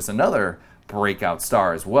Hayden, who was another breakout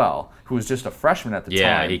star as well, who was just a freshman at the time.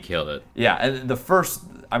 Yeah, he killed it. Yeah, and the first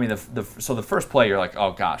play, you're like,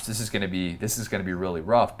 oh gosh, this is gonna be really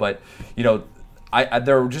rough. But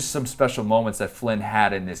there were just some special moments that Flynn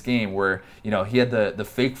had in this game where he had the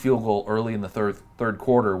fake field goal early in the third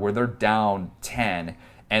quarter where they're down 10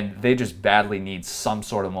 and they just badly need some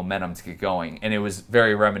sort of momentum to get going, and it was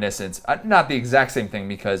very reminiscent. Not the exact same thing,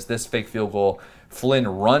 because this fake field goal Flynn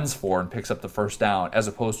runs for and picks up the first down, as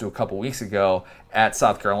opposed to a couple weeks ago at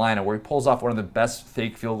South Carolina, where he pulls off one of the best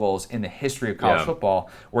fake field goals in the history of college football,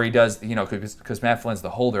 where he does, because Matt Flynn's the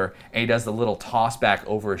holder, and he does the little toss back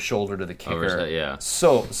over his shoulder to the kicker.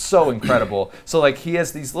 So incredible. So, like, he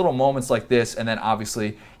has these little moments like this, and then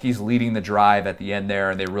obviously he's leading the drive at the end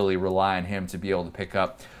there, and they really rely on him to be able to pick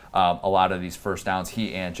up a lot of these first downs,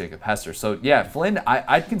 he and Jacob Hester. So, yeah, Flynn,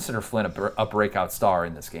 I'd consider Flynn a breakout star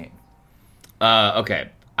in this game. Okay,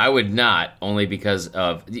 I would not, only because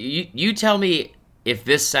of you tell me if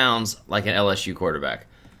this sounds like an LSU quarterback.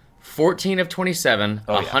 14 of 27,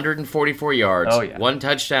 144 yards, 1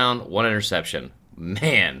 touchdown, 1 interception.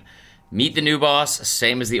 Man, meet the new boss,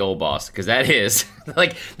 same as the old boss, because that is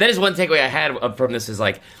one takeaway I had from this is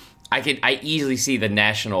like I easily see the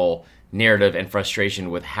national narrative and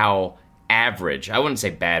frustration with how average, I wouldn't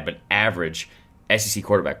say bad, but average SEC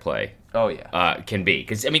quarterback play can be.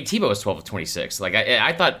 Because, I mean, Tebow was 12 of 26. Like,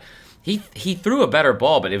 I thought he threw a better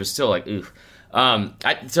ball, but it was still like, oof.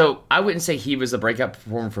 So I wouldn't say he was a breakout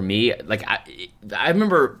performer for me. Like, I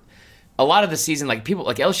remember a lot of the season, like, people,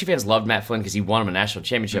 like, LSU fans loved Matt Flynn because he won him a national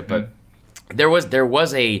championship, but there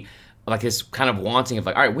was a, like, this kind of wanting of,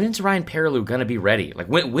 like, all right, when's Ryan Perrilloux going to be ready? Like,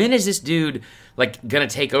 when is this dude, like, going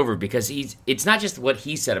to take over? Because it's not just what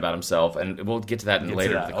he said about himself, and we'll get to that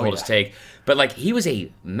later, the coldest take, but, like, he was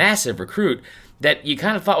a massive recruit that you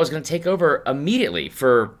kind of thought was going to take over immediately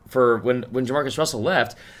for when Jamarcus Russell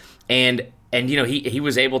left, and he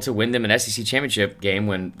was able to win them an SEC championship game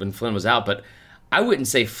when Flynn was out, but I wouldn't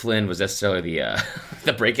say Flynn was necessarily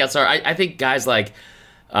the breakout star. I think guys like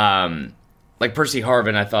like Percy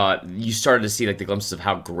Harvin, I thought you started to see like the glimpses of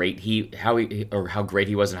how great he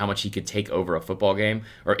was and how much he could take over a football game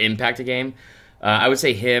or impact a game. I would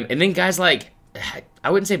say him, and then guys like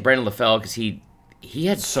I wouldn't say Brandon LaFell because he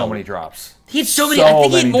had so many drops. He had so many. I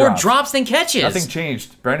think he had more drops than catches. Nothing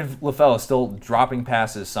changed. Brandon LaFell is still dropping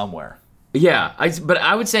passes somewhere. Yeah, but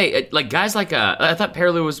I would say like guys like I thought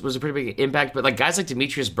Perilou was a pretty big impact, but like guys like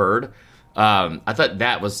Demetrius Byrd, I thought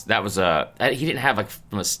that was he didn't have like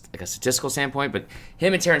from a statistical standpoint, but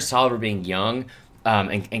him and Terrence Todd were being young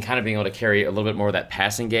and kind of being able to carry a little bit more of that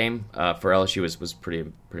passing game for LSU was pretty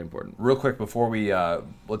important. Real quick before we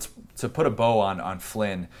to put a bow on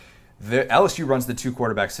Flynn. The LSU runs the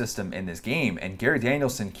 2-quarterback system in this game, and Gary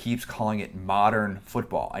Danielson keeps calling it modern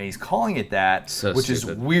football. And he's calling it that, which is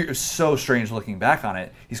weird, so strange looking back on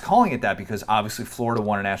it. He's calling it that because obviously Florida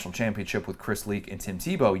won a national championship with Chris Leak and Tim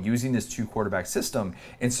Tebow using this 2-quarterback system.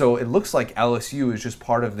 And so it looks like LSU is just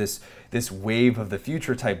part of this wave of the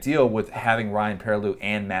future type deal with having Ryan Perilou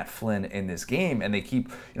and Matt Flynn in this game. And they keep,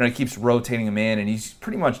 he keeps rotating him in, and he's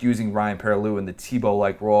pretty much using Ryan Perilou in the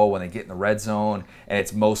Tebow-like role when they get in the red zone, and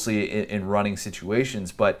it's mostly in running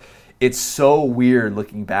situations. But it's so weird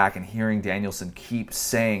looking back and hearing Danielson keep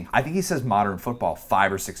saying, I think he says modern football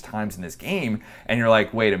 5 or 6 times in this game, and you're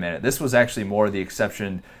like, wait a minute, this was actually more the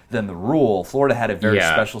exception than the rule. Florida had a very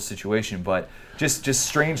special situation, but just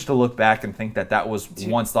strange to look back and think that was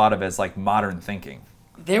once thought of as like modern thinking.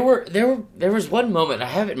 There was one moment, I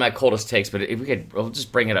have it in my coldest takes, but if we'll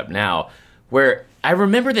just bring it up now, where I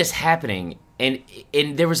remember this happening, and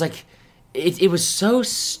there was like, it was so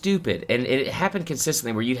stupid, and it happened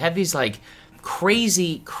consistently where you'd have these like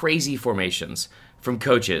crazy formations from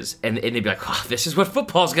coaches, and they'd be like, oh, this is what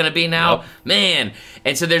football's going to be now, man.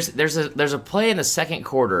 And so there's a play in the second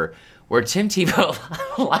quarter where Tim Tebow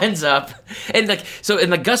lines up, and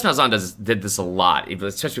Gus Malzahn did this a lot,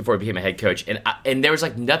 especially before he became a head coach, and there was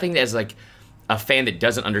like nothing as like a fan that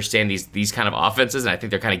doesn't understand these kind of offenses, and I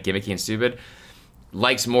think they're kind of gimmicky and stupid,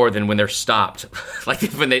 likes more than when they're stopped, like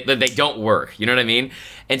when they don't work, you know what I mean?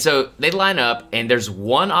 And so they line up, and there's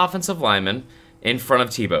one offensive lineman in front of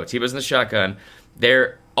Tebow. Tebow's in the shotgun.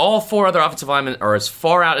 All 4 other offensive linemen are as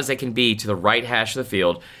far out as they can be to the right hash of the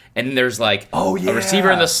field, and then there's like a receiver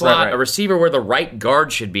in the slot, right. A receiver where the right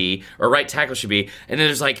guard should be, or right tackle should be, and then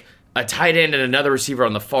there's like a tight end and another receiver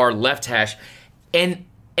on the far left hash, and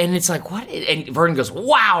it's like, what? And Vernon goes,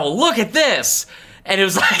 wow, look at this! And it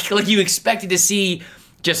was like you expected to see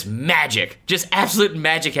just magic, just absolute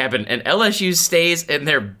magic happen. And LSU stays in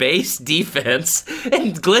their base defense,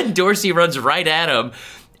 and Glenn Dorsey runs right at him,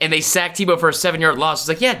 and they sack Tebow for a 7-yard loss. It's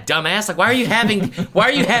like, yeah, dumbass. Like, why are you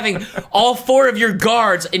having all 4 of your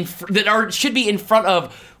guards should be in front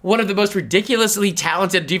of one of the most ridiculously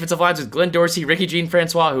talented defensive lines with Glenn Dorsey, Ricky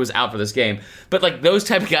Jean-Francois, who was out for this game, but like those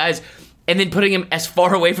type of guys, and then putting him as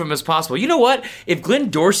far away from him as possible. You know what? If Glenn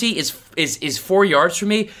Dorsey is 4 yards from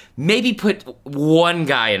me, maybe put one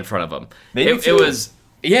guy in front of him. Maybe it was.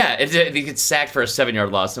 Yeah, he gets sacked for a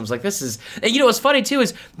 7-yard loss. And I was like, this is... And you know what's funny, too,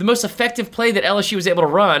 is the most effective play that LSU was able to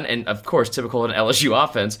run, and of course, typical in LSU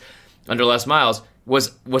offense, under Les Miles,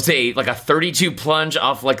 was a 32 plunge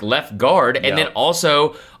off like left guard, and then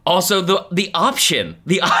also the option.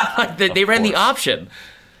 They ran the option.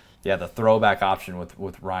 Yeah, the throwback option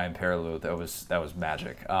with Ryan Perilou, that was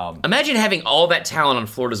magic. Imagine having all that talent on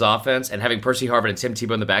Florida's offense and having Percy Harvin and Tim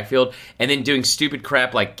Tebow in the backfield, and then doing stupid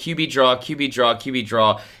crap like QB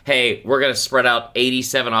draw. Hey, we're going to spread out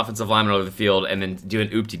 87 offensive linemen over the field and then do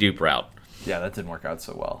an oop-de-doop route. Yeah, that didn't work out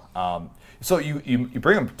so well. So you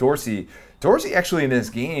bring up Dorsey. Dorsey actually in this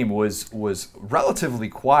game was relatively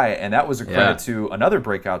quiet, and that was a credit to another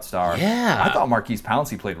breakout star. Yeah. I thought Marquise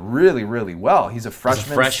Pouncey played really, really well. He's a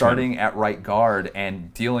freshman starting at right guard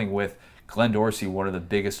and dealing with Glenn Dorsey, one of the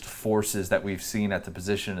biggest forces that we've seen at the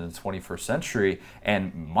position in the 21st century.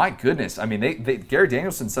 And my goodness, I mean, Gary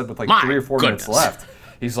Danielson said with 3 or 4 minutes left,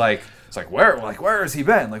 he's like, where has he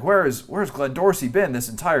been? Like, where's Glenn Dorsey been this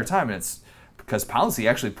entire time? And it's because Pouncey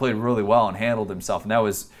actually played really well and handled himself, and that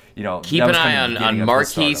was. Keep an eye on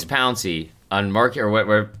Marquise Pouncey, or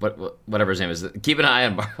whatever his name is. Keep an eye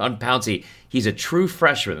on Pouncey. He's a true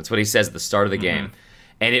freshman. That's what he says at the start of the game.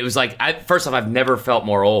 And it was like, first off, I've never felt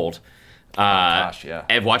more old.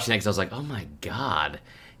 And watching that, because I was like, oh my god,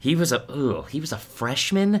 he was a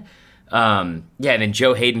freshman. And then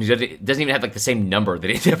Joe Hayden, who doesn't even have like the same number that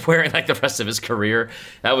he ended up wearing like the rest of his career.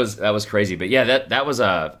 That was crazy. But yeah, that was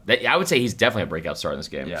I would say he's definitely a breakout star in this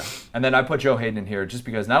game. Yeah, and then I put Joe Hayden in here just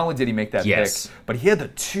because not only did he make that pick, but he had the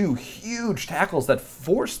 2 huge tackles that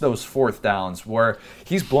forced those 4th downs where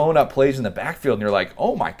he's blowing up plays in the backfield, and you're like,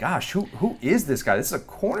 oh my gosh, who is this guy? This is a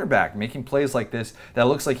cornerback making plays like this that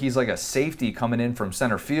looks like he's like a safety coming in from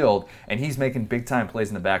center field, and he's making big time plays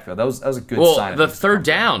in the backfield. That was a good sign. The third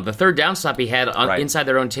down stop he had inside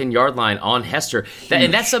their own 10-yard line on Hester,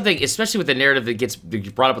 and that's something, especially with the narrative that gets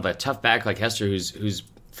brought up with a tough back like Hester, who's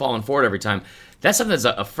falling forward every time. That's something that's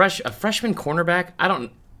a freshman cornerback. I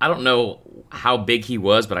don't know how big he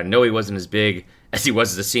was, but I know he wasn't as big as he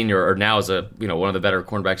was as a senior or now as a one of the better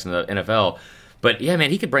cornerbacks in the NFL. But yeah, man,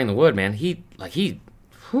 he could bring the wood, man. He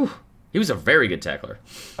was a very good tackler.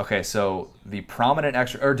 Okay, so the prominent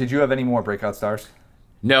extra, or did you have any more breakout stars?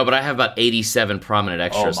 No, but I have about 87 prominent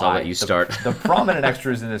extras, so I'll let you start. The prominent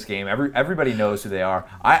extras in this game, everybody knows who they are.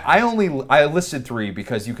 I listed 3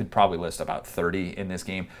 because you could probably list about 30 in this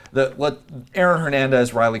game. Aaron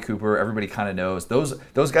Hernandez, Riley Cooper, everybody kind of knows.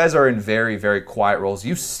 Those guys are in very, very quiet roles.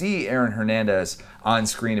 You see Aaron Hernandez on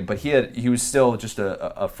screen, but he was still just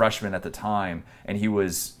a freshman at the time, and he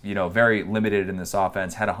was very limited in this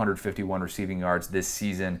offense. Had 151 receiving yards this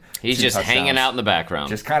season. He's just hanging out in the background,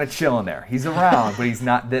 just kind of chilling there. He's around, but he's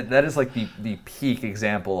not. That is like the peak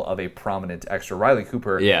example of a prominent extra. Riley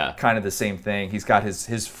Cooper, kind of the same thing. He's got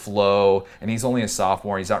his flow, and he's only a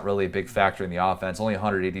sophomore. He's not really a big factor in the offense. Only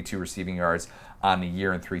 182 receiving yards on the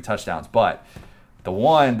year and 3 touchdowns, but the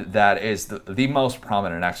one that is the most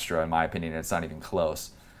prominent extra, in my opinion, it's not even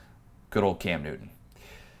close, good old Cam Newton.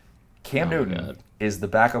 Cam Newton is the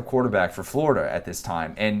backup quarterback for Florida at this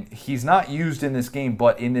time, and he's not used in this game,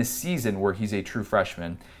 but in this season where he's a true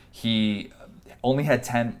freshman, he only had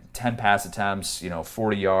 10 pass attempts,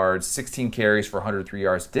 40 yards, 16 carries for 103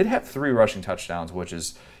 yards, did have 3 rushing touchdowns, which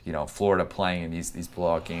is, Florida playing in these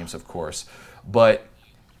blowout games, of course. But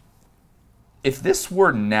if this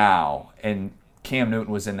were now and Cam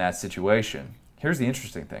Newton was in that situation, here's the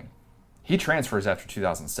interesting thing. He transfers after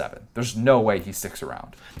 2007. There's no way he sticks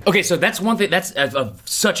around. Okay, so that's one thing. That's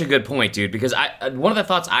such a good point, dude, because one of the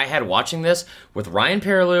thoughts I had watching this with Ryan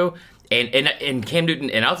Perrilloux and Cam Newton,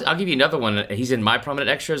 and I'll give you another one. He's in my prominent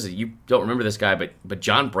extras. You don't remember this guy, but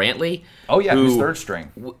John Brantley. Oh yeah, who's third string.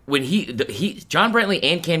 When John Brantley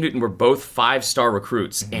and Cam Newton were both 5-star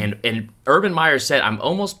recruits, and Urban Meyer said, I'm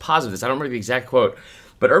almost positive this. I don't remember the exact quote,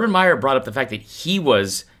 but Urban Meyer brought up the fact that he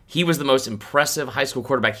was the most impressive high school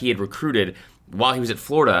quarterback he had recruited while he was at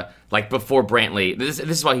Florida, like before Brantley. This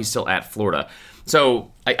is why he's still at Florida.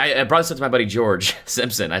 So I brought this up to my buddy George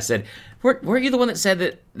Simpson. I said, weren't you the one that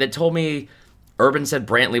said that told me Urban said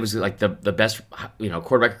Brantley was like the best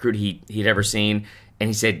quarterback recruit he'd ever seen? And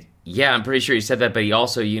he said, yeah, I'm pretty sure he said that, but he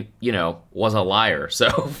also was a liar.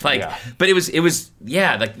 So but it was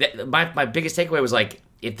my biggest takeaway was like,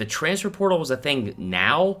 if the transfer portal was a thing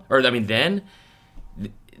now, then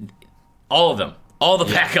all of them, all the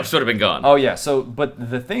backups would have been gone. Oh yeah. So,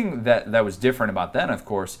 but the thing that was different about then, of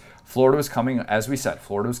course, Florida was coming, as we said,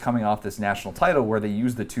 off this national title where they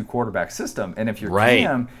used the 2 quarterback system. And if you're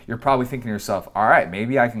Cam, you're probably thinking to yourself, all right,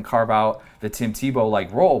 maybe I can carve out the Tim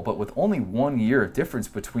Tebow-like role. But with only 1 year of difference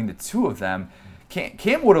between the 2 of them,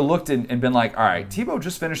 Cam would have looked and been like, all right, Tebow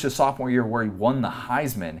just finished his sophomore year where he won the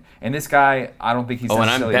Heisman. And this guy, I don't think he's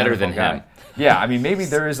necessarily and I'm better than him. Yeah, maybe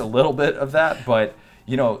there is a little bit of that, but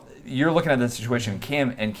you're looking at the situation,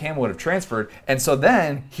 Cam would have transferred, and so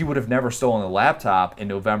then he would have never stolen a laptop in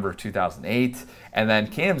November of 2008, and then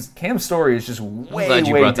Cam's story is just way, I'm glad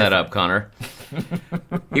you way brought different. that up, Connor.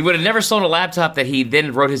 He would have never stolen a laptop that he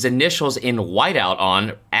then wrote his initials in whiteout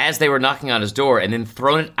on as they were knocking on his door, and then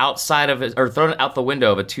thrown it out the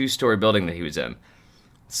window of a 2-story building that he was in.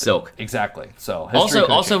 Silk. Exactly. So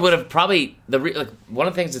also would have probably one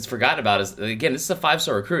of the things that's forgotten about is, again, this is a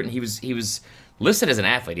 5-star recruit, and he was listed as an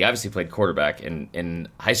athlete. He obviously played quarterback in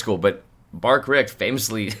high school, but Bark Richt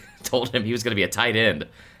famously told him he was going to be a tight end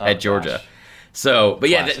at Georgia. Gosh. So, but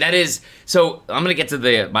yeah, that is. So I'm going to get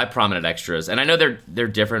to my prominent extras, and I know they're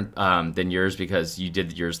different than yours because you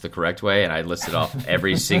did yours the correct way, and I listed off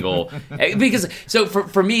every single. Because so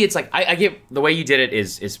for me, it's like I get the way you did it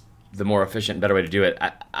is the more efficient and better way to do it.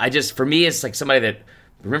 I just, for me, it's like somebody that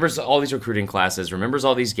remembers all these recruiting classes, remembers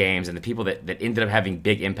all these games, and the people that ended up having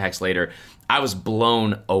big impacts later. I was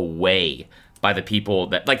blown away by the people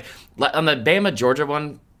that, like on the Bama-Georgia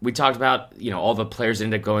one, we talked about, all the players that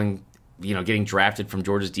ended up going, getting drafted from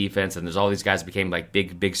Georgia's defense, and there's all these guys that became like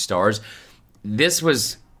big stars. This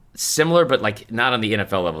was similar, but like not on the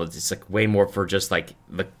NFL level. It's like way more for just like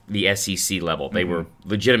the SEC level. They were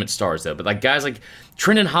legitimate stars though. But like guys like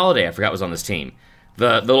Trenton Holiday, I forgot was on this team.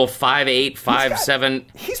 The little 5'8", 5'7".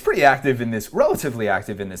 He's pretty active in this, relatively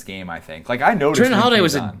active in this game, I think. Like I noticed Trenton Holiday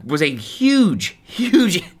was a huge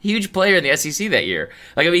player in the SEC that year.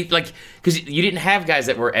 Like I mean, like because you didn't have guys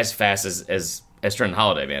that were as fast as Trenton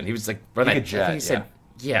Holiday, man. He was like a jet, I think he said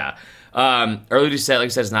Early Doucette, like I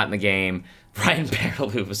said, is not in the game. Ryan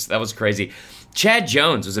Perrilloux that was crazy. Chad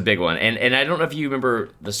Jones was a big one, and I don't know if you remember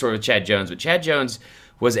the story with Chad Jones, but Chad Jones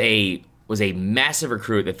was a massive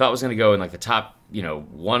recruit that thought was going to go in like the top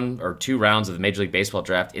 1 or 2 rounds of the Major League Baseball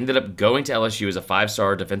draft. Ended up going to LSU as a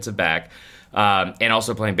 5-star defensive back, and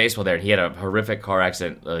also playing baseball there. And he had a horrific car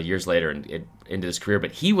accident years later and into his career,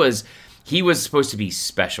 but he was supposed to be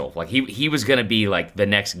special. Like he was going to be like the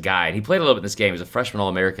next guy. And he played a little bit in this game. He was a freshman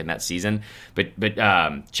All-American that season. But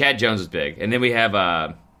Chad Jones was big. And then we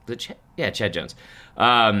have Chad Jones.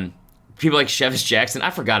 People like Chevis Jackson.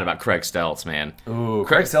 I forgot about Craig Stelz, man. Ooh,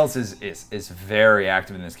 Craig Stelz is very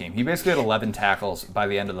active in this game. He basically had 11 tackles by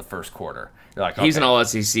the end of the first quarter. You're like, okay. He's an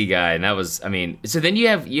All-SEC guy, and that was, I mean. So then you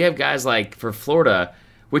have guys like for Florida,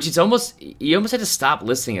 which you almost had to stop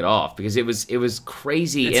listing it off because it was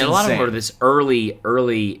crazy, and a lot of them are this early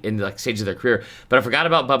in the stage of their career. But I forgot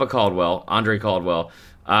about Bubba Caldwell, Andre Caldwell.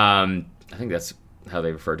 I think that's how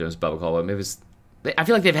they refer to him as Bubba Caldwell. Maybe I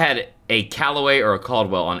feel like they've had a Callaway or a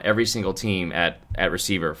Caldwell on every single team at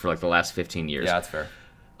receiver for like the last 15 years. Yeah, that's fair.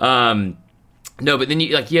 No, but then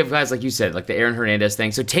you have guys like you said, like the Aaron Hernandez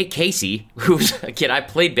thing. So Tate Casey, who's a kid I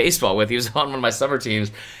played baseball with. He was on one of my summer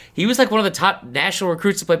teams. He was like one of the top national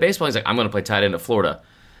recruits to play baseball. He's like, I'm going to play tight end at Florida.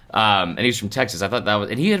 And he was from Texas. I thought that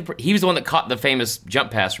was, and he was the one that caught the famous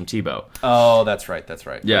jump pass from Tebow. Oh, that's right.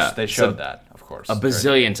 Yeah, they showed that, of course, a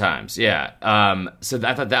bazillion times. Yeah. So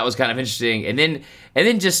I thought that was kind of interesting. And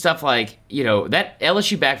then just stuff like that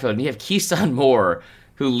LSU backfield, and you have Keyshawn Moore,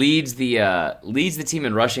 who leads the team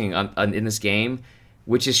in rushing in this game,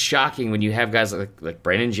 which is shocking when you have guys like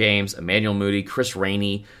Brandon James, Emmanuel Moody, Chris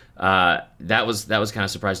Rainey. That was kind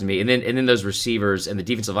of surprising to me. And then those receivers and the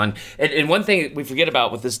defensive line. And one thing we forget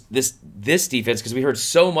about with this defense, because we heard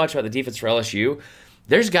so much about the defense for LSU,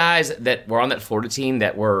 there's guys that were on that Florida team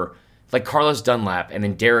that were like Carlos Dunlap and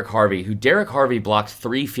then Derek Harvey, who Derek Harvey blocked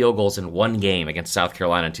 3 field goals in one game against South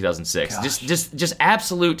Carolina in 2006. Gosh. Just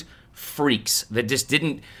absolute freaks that just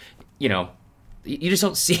didn't, you just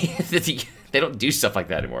don't see that they don't do stuff like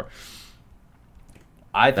that anymore.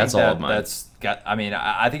 I think that's all of mine.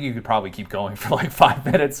 I think you could probably keep going for like 5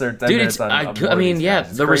 minutes or 10 minutes.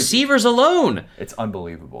 The receivers alone. It's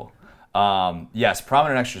unbelievable. Yes,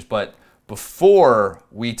 prominent extras. But before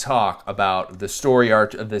we talk about the story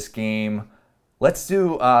arc of this game, let's tell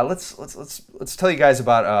you guys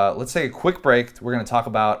about. Let's take a quick break. We're going to talk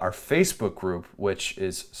about our Facebook group, which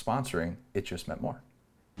is sponsoring It Just Meant More.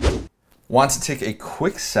 Want to take a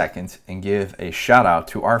quick second and give a shout out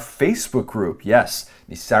to our Facebook group. Yes,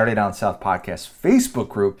 the Saturday Down South podcast Facebook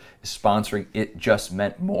group is sponsoring It Just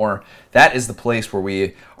Meant More. That is the place where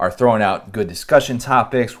we are throwing out good discussion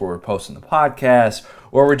topics, where we're posting the podcast,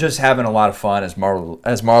 or we're just having a lot of fun, as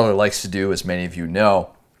Marler likes to do, as many of you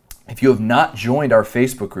know. If you have not joined our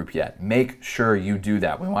Facebook group yet, make sure you do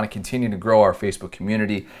that. We want to continue to grow our Facebook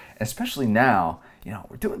community, especially now.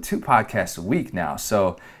 We're doing 2 podcasts a week now,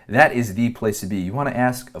 so that is the place to be. You want to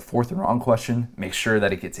ask a fourth and wrong question, make sure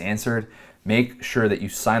that it gets answered. Make sure that you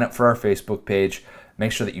sign up for our Facebook page.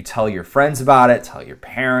 Make sure that you tell your friends about it, tell your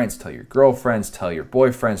parents, tell your girlfriends, tell your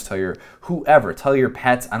boyfriends, tell your whoever, tell your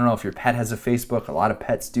pets. I don't know if your pet has a Facebook. A lot of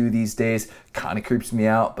pets do these days. Kind of creeps me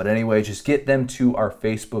out, but anyway, just get them to our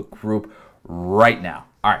Facebook group right now.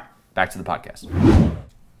 All right, back to the podcast.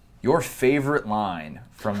 Your favorite line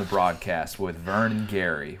from the broadcast with Vern and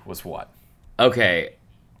Gary was what? Okay,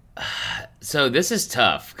 so this is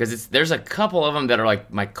tough because there's a couple of them that are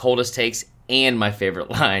like my coldest takes and my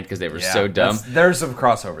favorite line because they were so dumb. There's some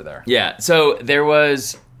crossover there. Yeah, so there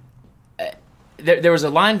was a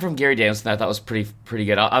line from Gary Danielson that I thought was pretty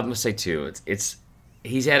good. I'm gonna say 2.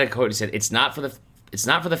 He's had a quote. He said, "It's not for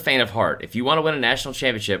the faint of heart. If you want to win a national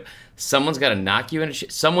championship, someone's got to knock you in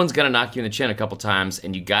the chin a couple times,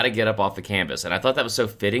 and you got to get up off the canvas." And I thought that was so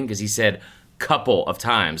fitting because he said couple of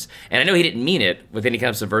times. And I know he didn't mean it with any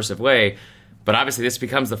kind of subversive way, but obviously this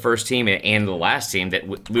becomes the first team and the last team that,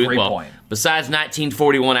 besides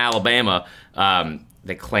 1941 Alabama,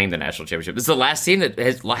 that claimed the national championship. This is the last team that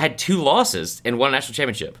has had 2 losses and won a national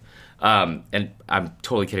championship. And I'm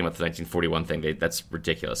totally kidding about the 1941 thing. That's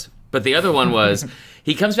ridiculous. But the other one was,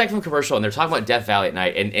 he comes back from a commercial, and they're talking about Death Valley at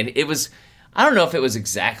night, and it was, I don't know if it was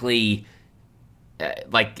exactly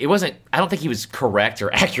like it wasn't. I don't think he was correct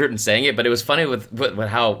or accurate in saying it, but it was funny with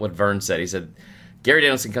what Vern said. He said Gary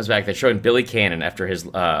Danielson comes back. They're showing Billy Cannon after his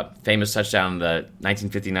famous touchdown in the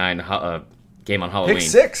 1959 game on Halloween. Pick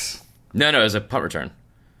six? No, it was a punt return.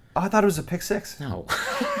 Oh, I thought it was a pick six. No.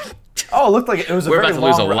 Oh, it looked like it was a We're very about to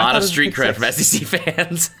lose a long lot of street cred from SEC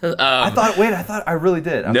fans. I really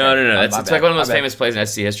did. Okay. No. It's like one of the most famous plays in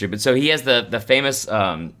SEC history. But so he has the famous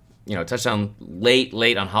touchdown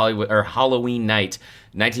late on Halloween night,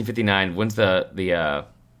 1959, wins the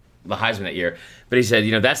Heisman that year. But he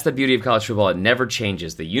said, that's the beauty of college football. It never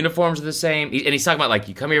changes. The uniforms are the same. And he's talking about, like,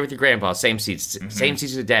 you come here with your grandpa, same seats, same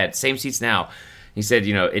seats with dad, same seats now. He said,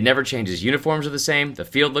 it never changes. Uniforms are the same. The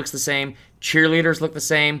field looks the same. Cheerleaders look the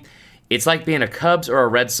same. It's like being a Cubs or a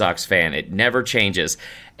Red Sox fan. It never changes.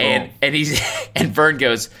 And Vern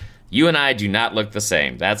goes, you and I do not look the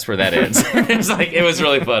same. That's where that ends. It was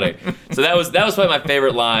really funny. So that was probably my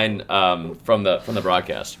favorite line from the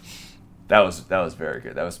broadcast. That was very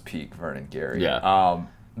good. That was peak Vernon Gary. Yeah.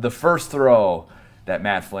 The first throw that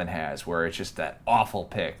Matt Flynn has, where it's just that awful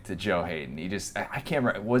pick to Joe Hayden. I can't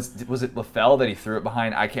remember. Was it LaFell that he threw it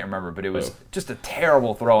behind? I can't remember, but it was just a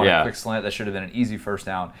terrible throw on a quick slant that should have been an easy first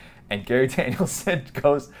down. And Gary Danielson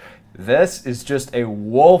goes, this is just a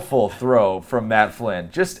woeful throw from Matt Flynn.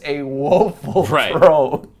 Just a woeful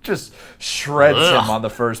throw. Just shreds him on the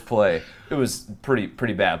first play. It was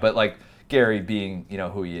pretty bad. But, like, Gary being,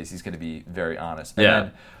 who he is, he's going to be very honest. And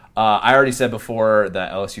then I already said before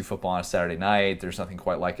that LSU football on a Saturday night, there's nothing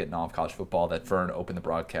quite like it in all of college football, that Vern opened the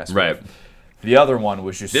broadcast with. The other one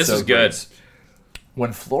was just this so is good.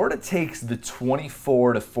 When Florida takes the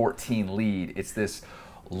 24-14 lead, it's this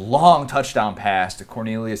long touchdown pass to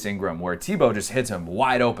Cornelius Ingram where Tebow just hits him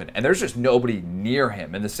wide open, and there's just nobody near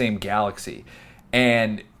him in the same galaxy.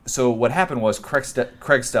 And so what happened was Craig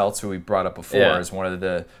Steltz, who we brought up before as one of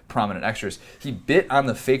the prominent extras, he bit on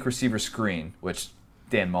the fake receiver screen, which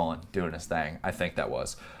Dan Mullen doing his thing, I think that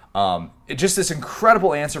was. Just this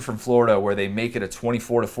incredible answer from Florida where they make it a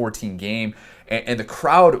 24-14 game, and the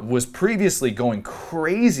crowd was previously going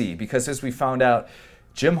crazy because, as we found out,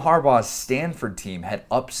 Jim Harbaugh's Stanford team had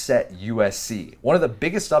upset USC. One of the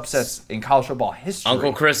biggest upsets in college football history.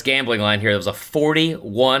 Uncle Chris gambling line here. There was a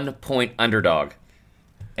 41-point underdog.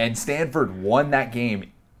 And Stanford won that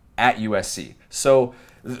game at USC. So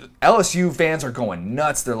LSU fans are going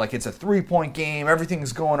nuts. They're like, it's a 3-point game.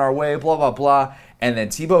 Everything's going our way, blah, blah, blah. And then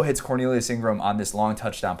Tebow hits Cornelius Ingram on this long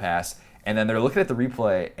touchdown pass. And then they're looking at the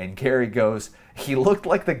replay, and Gary goes, he looked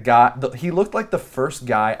like the first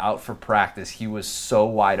guy out for practice. He was so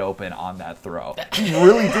wide open on that throw. He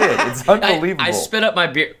really did. It's unbelievable. I spit up my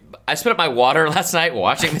beer. I spit up my water last night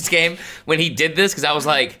watching this game when he did this, because I was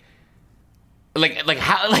like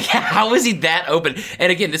how is he that open? And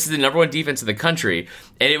again, this is the number one defense in the country,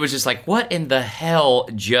 and it was just like, what in the hell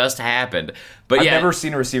just happened? But I've never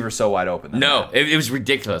seen a receiver so wide open. No, it was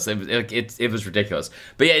ridiculous. It was ridiculous.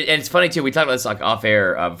 But yeah, and it's funny too. We talked about this like off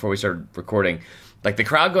air before we started recording. Like the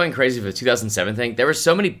crowd going crazy for the 2007 thing. There were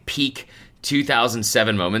so many peak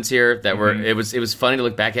 2007 moments here that were. It was funny to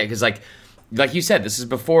look back at, because like you said, this is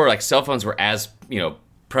before like cell phones were as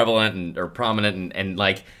prevalent or prominent and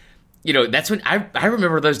like. That's when I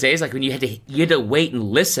remember those days, like when you had to wait and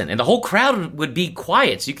listen, and the whole crowd would be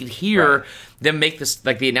quiet, so you could hear them make this,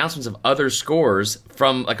 like the announcements of other scores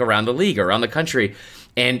from like around the league or around the country.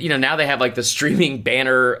 And now they have like the streaming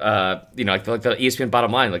banner, like the ESPN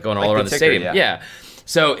bottom line, like going all around the stadium. Yeah.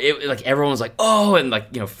 So it like everyone was like, oh, and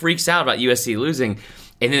like freaks out about USC losing.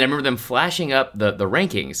 And then I remember them flashing up the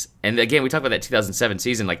rankings. And again, we talked about that 2007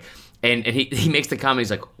 season, like, and he makes the comment, he's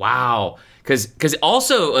like, wow. Because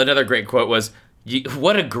also another great quote was,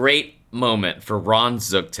 what a great moment for Ron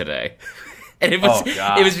Zook today. And it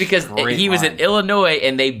was because he was in Illinois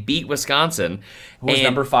and they beat Wisconsin. Who was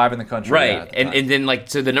number 5 in the country. Right. And then like,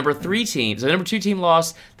 so the number 3 team, so the number 2 team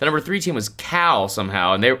lost, the number 3 team was Cal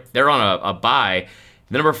somehow, and they're on a bye.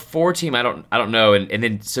 The number 4 team, I don't know. And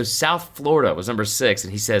then, so South Florida was number 6,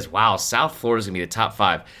 and he says, wow, South Florida's going to be the top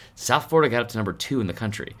 5. South Florida got up to number 2 in the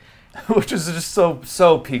country. Which is just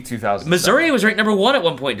so peak 2000. Missouri was ranked number 1 at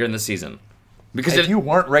one point during the season. Because if you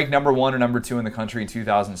weren't ranked number 1 or number 2 in the country in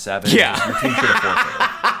 2007, your team should have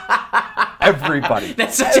forfeited. Everybody.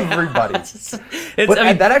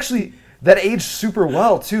 That aged super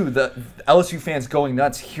well, too. The LSU fans going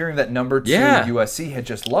nuts hearing that number 2 USC had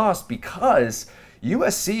just lost, because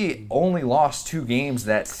USC only lost 2 games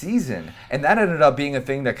that season, and that ended up being a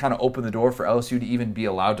thing that kind of opened the door for LSU to even be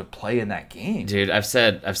allowed to play in that game. Dude, I've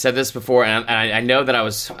said this before, and I know that I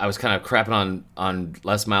was kind of crapping on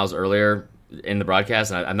Les Miles earlier in the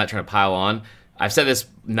broadcast, and I'm not trying to pile on. I've said this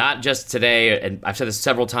not just today, and I've said this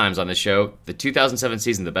several times on this show. The 2007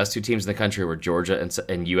 season, the best two teams in the country were Georgia and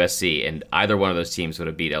USC, and either one of those teams would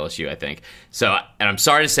have beat LSU, I think. So, and I'm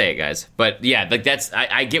sorry to say it, guys, but yeah, like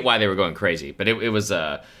I get why they were going crazy, but it was.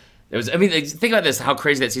 I mean, think about this: how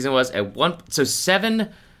crazy that season was. So 7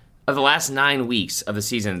 of the last 9 weeks of the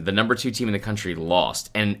season, the number 2 team in the country lost,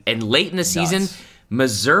 and late in the season.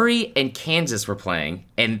 Missouri and Kansas were playing,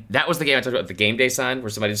 and that was the game I talked about, the game day sign, where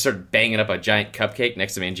somebody just started banging up a giant cupcake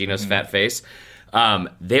next to Mangino's fat face.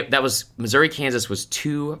 That was Missouri-Kansas was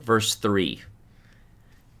 2-3.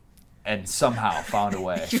 And somehow found a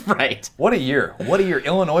way. Right. What a year.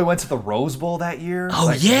 Illinois went to the Rose Bowl that year. Oh,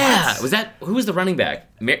 like, yeah. What? Who was the running back?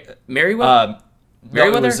 Merriweather? No,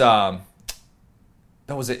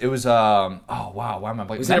 it was oh, wow. Why am I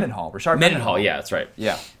blanking? Mendenhall. Rashard Mendenhall, yeah, that's right.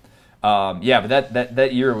 Yeah. But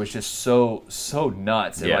that year was just so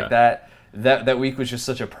nuts. And like that week was just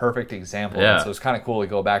such a perfect example. Yeah. And so it's kind of cool to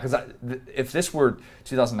go back, because if this were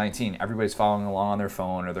 2019, everybody's following along on their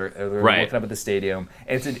phone, or they're looking up at the stadium.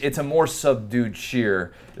 It's a more subdued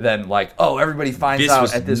cheer than like, oh, everybody finds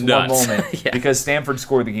out at this nuts. One moment because Stanford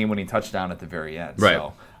scored the game-winning touchdown at the very end. Right.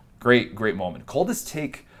 So great moment. Coldest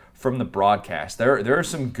take from the broadcast. There are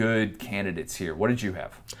some good candidates here. What did you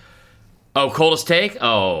have? Oh, coldest take?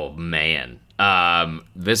 Oh, man. I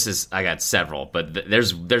got several, but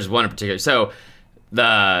there's one in particular. So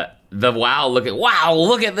the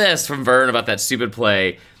look at this from Vern about that stupid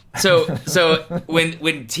play. So when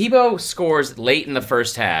Tebow scores late in the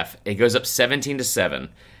first half, it goes up 17-7,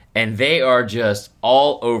 and they are just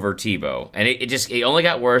all over Tebow. And it only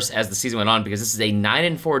got worse as the season went on, because this is a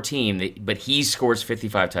 9-4 team, but he scores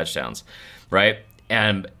 55 touchdowns, right?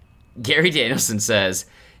 And Gary Danielson says,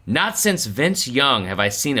 "Not since Vince Young have I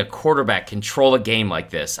seen a quarterback control a game like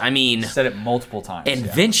this." I mean, said it multiple times. And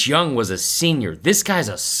Vince Young was a senior. This guy's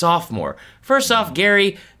a sophomore. First off,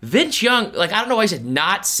 Gary, Vince Young, like, I don't know why he said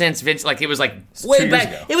not since Vince, like, it was like way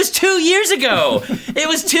back. It was 2 years ago. It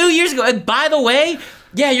was 2 years ago. And by the way,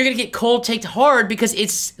 yeah, you're going to get cold taked hard, because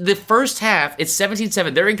it's the first half. It's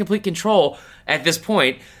 17-7. They're in complete control at this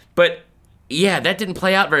point. But yeah, that didn't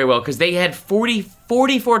play out very well, because they had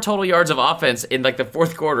 44 total yards of offense in like the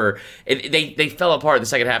fourth quarter. They fell apart in the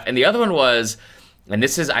second half. And the other one was, and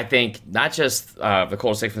this is, I think, not just the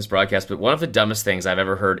coldest take from this broadcast, but one of the dumbest things I've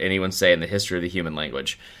ever heard anyone say in the history of the human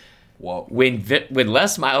language. Whoa. When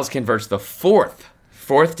Les Miles converts the fourth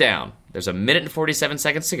down, there's 1 minute and 47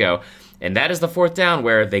 seconds to go, and that is the fourth down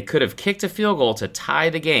where they could have kicked a field goal to tie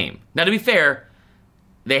the game. Now, to be fair,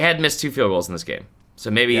 they had missed 2 field goals in this game. So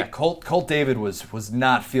maybe Colt David was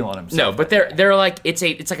not feeling himself. No, but they're like it's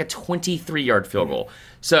like a 23-yard field goal.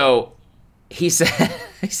 So he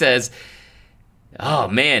says, "Oh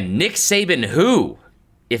man, Nick Saban who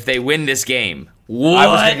if they win this game?" What? I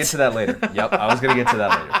was going to get to that later. Yep, I was going to get to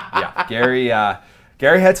that later. Yeah,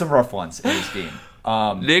 Gary had some rough ones in this game.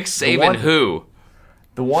 Nick Saban who?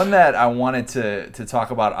 The one that I wanted to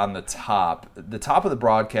talk about on the top of the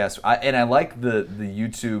broadcast, I like the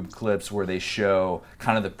YouTube clips where they show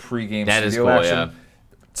kind of the pregame studio action. Yeah.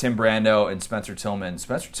 Tim Brando and Spencer Tillman.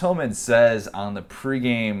 Spencer Tillman says on the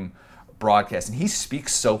pregame broadcast, and he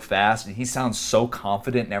speaks so fast and he sounds so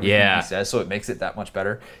confident in everything he says, so it makes it that much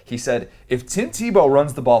better. He said, if Tim Tebow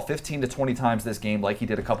runs the ball 15 to 20 times this game like he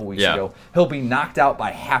did a couple weeks ago, he'll be knocked out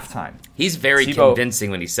by halftime. He's very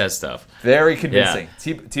convincing when he says stuff. Very convincing.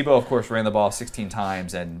 Yeah. Tebow, of course, ran the ball 16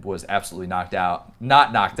 times and was absolutely not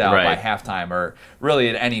knocked out by halftime, or really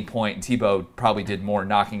at any point. Tebow probably did more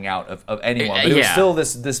knocking out of anyone. But it was still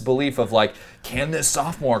this belief of like, can this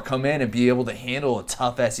sophomore come in and be able to handle a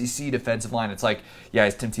tough SEC defensive line? It's like, yeah,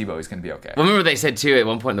 it's Tim Tebow. He's going to be okay. Well, remember they said too at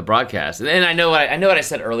one point in the broadcast, and I know what I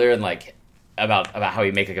said earlier, and like about how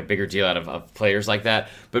you make like a bigger deal out of players like that.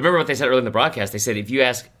 But remember what they said earlier in the broadcast? They said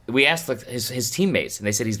we asked like his teammates, and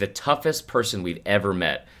they said he's the toughest person we've ever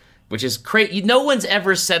met, which is crazy. No one's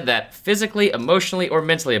ever said that physically, emotionally, or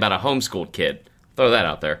mentally about a homeschooled kid. Throw that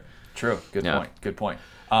out there. True. Good point.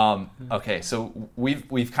 Okay, so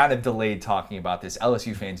we've kind of delayed talking about this.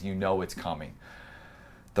 LSU fans, you know it's coming.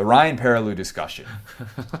 The Ryan Perrilloux discussion.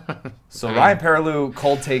 So Ryan Perrilloux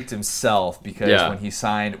cold-taked himself because when he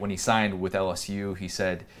signed with LSU, he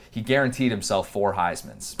said he guaranteed himself 4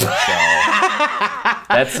 Heismans. So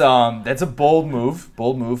that's a bold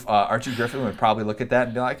move. Archie Griffin would probably look at that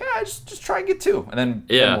and be like, just try and get 2, and then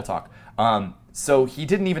we'll talk. So he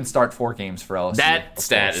didn't even start 4 games for LSU. That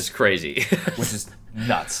stat is crazy. Which is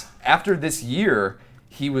nuts. After this year,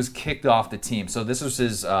 he was kicked off the team. So this was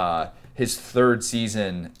his 3rd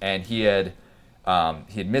season, and he had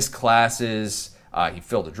missed classes. He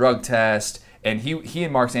failed a drug test, And he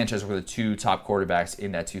and Mark Sanchez were the two top quarterbacks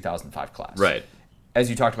in that 2005 class. Right. As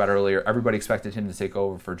you talked about earlier, everybody expected him to take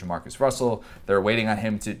over for Jamarcus Russell. They're waiting on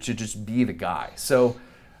him to just be the guy. So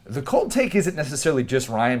the cold take isn't necessarily just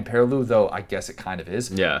Ryan Perlew, though I guess it kind of is.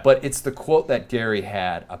 Yeah. But it's the quote that Gary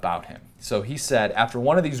had about him. So he said, after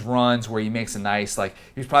one of these runs where he makes a nice, like,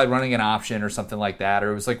 he was probably running an option or something like that,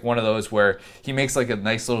 or it was like one of those where he makes like a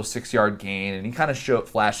nice little 6-yard gain and he kind of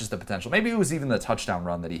flashes the potential. Maybe it was even the touchdown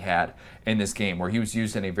run that he had in this game where he was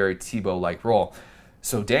used in a very Tebow-like role.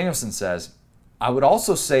 So Danielson says, I would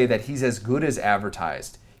also say that he's as good as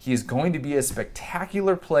advertised. He is going to be a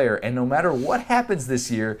spectacular player, and no matter what happens this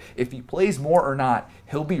year, if he plays more or not,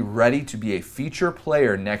 he'll be ready to be a feature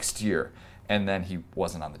player next year. And then he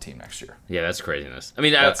wasn't on the team next year. Yeah, that's craziness. I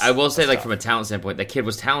mean, I will say, like, tough. From a talent standpoint, that kid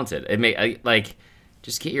was talented. It may like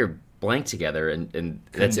just get your blank together and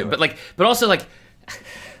that's it. But also, like,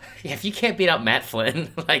 yeah, if you can't beat out Matt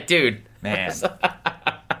Flynn, like, dude, man.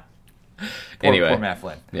 Anyway, poor Matt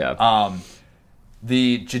Flynn. Yeah.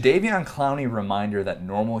 The Jadeveon Clowney reminder that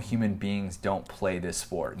normal human beings don't play this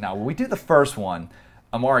sport. Now, when we did the first one,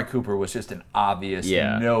 Amari Cooper was just an obvious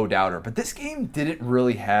no-doubter. But this game didn't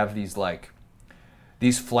really have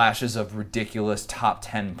these flashes of ridiculous top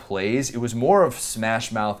 10 plays. It was more of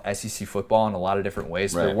smash-mouth SEC football in a lot of different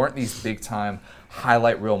ways. Right. There weren't these big-time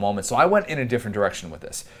highlight reel moments. So I went in a different direction with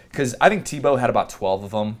this. Because I think Tebow had about 12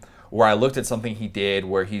 of them, where I looked at something he did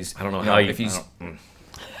where he's... I don't know how if he's...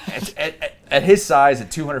 At his size,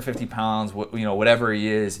 at 250 pounds, whatever he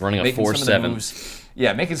is, running a 4.7.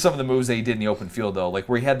 Yeah, making some of the moves that he did in the open field, though, like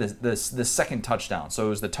where he had the second touchdown. So it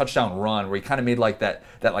was the touchdown run where he kind of made like that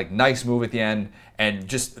like nice move at the end and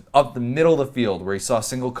just up the middle of the field where he saw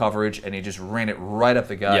single coverage and he just ran it right up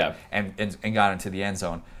the gut and got into the end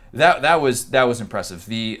zone. That was impressive.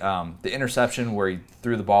 The interception where he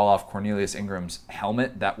threw the ball off Cornelius Ingram's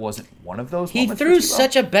helmet, that wasn't one of those moments. He threw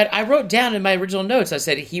such a bet. I wrote down in my original notes, I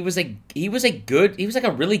said he was like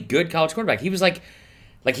a really good college quarterback. He was like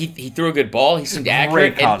he threw a good ball. He seemed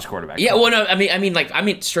accurate. Great college quarterback. Yeah, well, no, I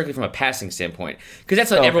mean strictly from a passing standpoint, because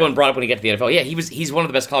that's what everyone brought up when he got to the NFL. Yeah, he's one of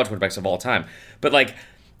the best college quarterbacks of all time. But like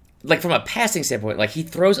from a passing standpoint, like he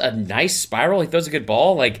throws a nice spiral. He throws a good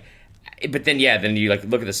ball. Like, but then you like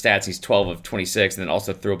look at the stats. He's 12 of 26, and then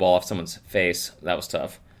also threw a ball off someone's face. That was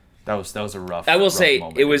tough. That was a rough. I will say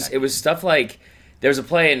moment it was stuff like there was a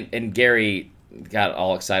play and Gary got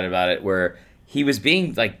all excited about it where he was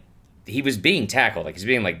being tackled, like he's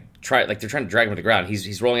being they're trying to drag him to the ground.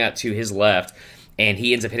 He's rolling out to his left, and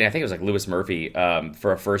he ends up hitting, I think it was like Lewis Murphy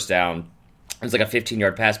for a first down. It was like a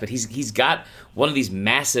 15-yard pass, but he's got one of these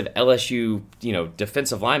massive LSU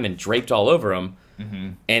defensive linemen draped all over him,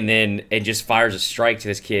 and then it just fires a strike to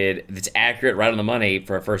this kid that's accurate, right on the money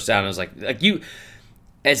for a first down. I was like you.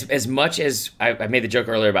 As much as I made the joke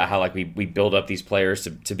earlier about how like we build up these players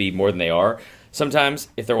to be more than they are, sometimes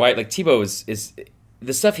if they're white, like Tebow is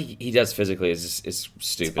the stuff he does physically is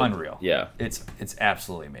stupid. It's unreal. Yeah. It's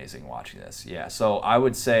absolutely amazing watching this. Yeah. So I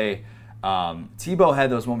would say Tebow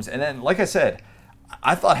had those moments. And then, like I said,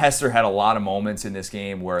 I thought Hester had a lot of moments in this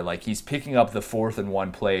game where like he's picking up the 4th and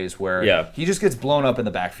 1 plays where he just gets blown up in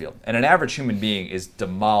the backfield. And an average human being is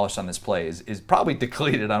demolished on this play, is probably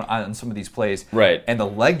depleted on some of these plays. Right. And the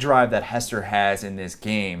leg drive that Hester has in this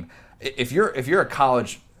game, if you're a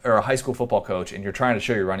college or a high school football coach and you're trying to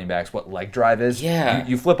show your running backs what leg drive is,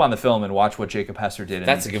 you flip on the film and watch what Jacob Hester did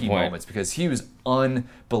in these key moments, because he was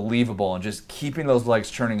unbelievable and just keeping those legs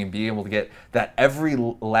churning and being able to get that every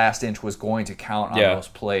last inch was going to count on those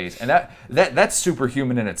plays. And that's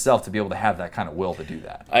superhuman in itself to be able to have that kind of will to do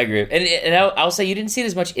that. I agree. And I'll say you didn't see it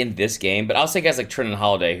as much in this game, but I'll say guys like Trent and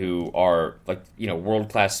Holiday who are like,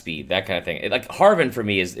 world-class speed, that kind of thing. Like Harvin for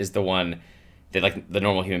me is the one that like the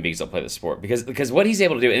normal human beings don't play the sport because what he's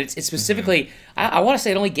able to do, and it's specifically, I want to say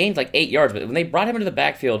it only gained like 8 yards, but when they brought him into the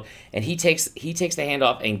backfield and he takes the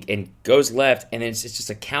handoff and goes left, and then it's just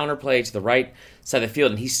a counter play to the right side of the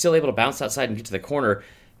field, and he's still able to bounce outside and get to the corner.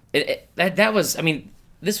 That was, I mean,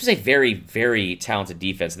 this was a very, very talented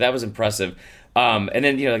defense. That was impressive. And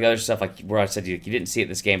then like other stuff like where I said you didn't see it in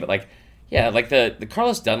this game, but like like the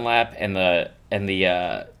Carlos Dunlap and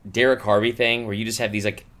the Derek Harvey thing where you just have these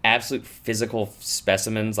like absolute physical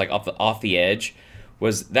specimens like off the edge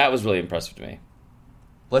was really impressive to me.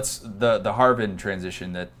 Let's the Harvin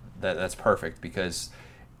transition that's perfect, because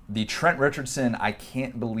the Trent Richardson, I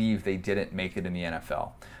can't believe they didn't make it in the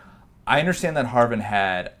NFL. I understand that Harvin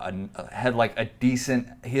had like a decent,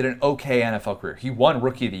 he had an okay NFL career. He won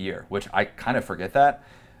Rookie of the Year, which I kind of forget that,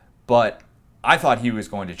 but I thought he was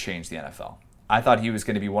going to change the NFL. I thought he was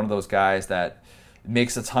going to be one of those guys that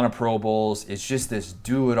makes a ton of Pro Bowls. It's just this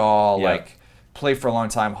do-it-all, like play for a long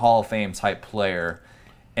time, Hall of Fame type player.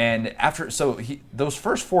 And those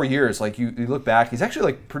first 4 years, like you look back, he's actually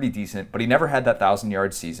like pretty decent, but he never had that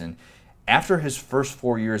 1,000-yard season. After his first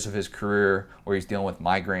 4 years of his career, where he's dealing with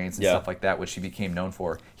migraines and stuff like that, which he became known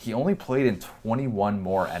for, he only played in 21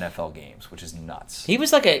 more NFL games, which is nuts. He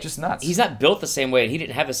was just nuts. He's not built the same way, and he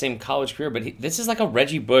didn't have the same college career. But this is like a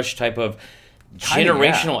Reggie Bush type of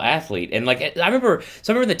generational athlete. And like I remember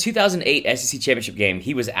in the 2008 SEC championship game,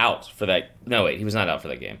 he was out for that. No, wait, he was not out for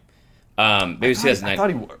that game. Maybe it was 2009. I thought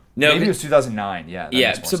he was. No, maybe it was 2009. Yeah.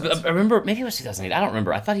 Yeah. So I remember, maybe it was 2008. I don't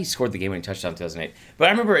remember. I thought he scored the game-winning touchdown in 2008. But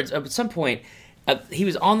I remember at some point he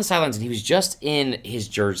was on the sidelines and he was just in his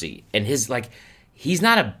jersey, and he's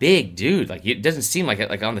not a big dude. Like, it doesn't seem like it.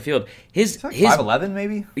 Like, on the field, his 5'11"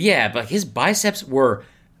 maybe. Yeah, but his biceps were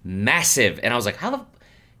massive, and I was like,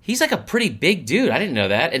 he's like a pretty big dude. I didn't know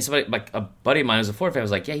that. And somebody, like a buddy of mine who's a Florida fan,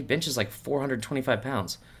 was like, yeah, he benches like 425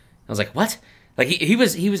 pounds. I was like, what? Like, he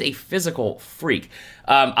was a physical freak.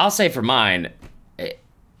 I'll say for mine,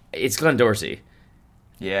 it's Glenn Dorsey.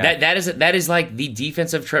 Yeah, that is like the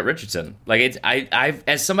defensive Trent Richardson. Like, I've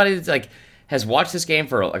as somebody that's like has watched this game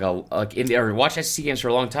for or watched SEC games for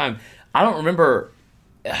a long time. I don't remember.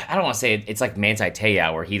 I don't want to say it's like Manti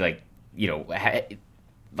Te'o, where he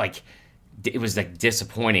it was like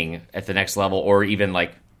disappointing at the next level, or even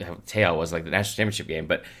like Te'o was like the national championship game,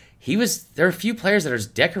 but. There are a few players that are as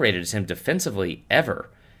decorated as him defensively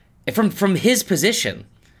ever, from his position.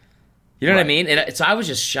 You know what I mean? And so I was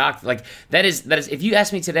just shocked. Like, that is. If you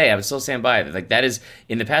ask me today, I would still stand by it. Like, that is,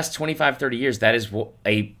 in the past 25, 30 years, that is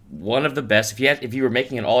one of the best. If you were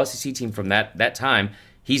making an All SEC team from that time,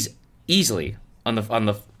 he's easily on the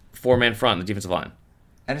 4-man front on the defensive line.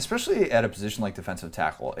 And especially at a position like defensive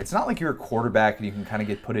tackle, it's not like you're a quarterback and you can kind of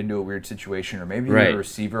get put into a weird situation, or maybe you're a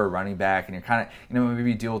receiver or running back and you're kind of,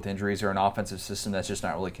 maybe you deal with injuries or an offensive system that's just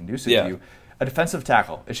not really conducive to you. A defensive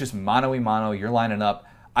tackle, it's just mano-a-mano, you're lining up.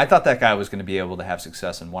 I thought that guy was going to be able to have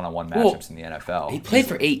success in one-on-one matchups in the NFL. He played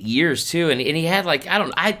for 8 years too, and he had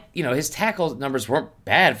his tackle numbers weren't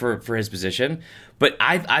bad for his position, but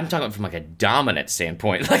I'm talking from like a dominant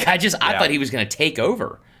standpoint. Like, I thought he was going to take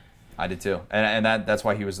over. I did too, and that's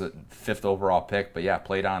why he was the 5th overall pick. But yeah,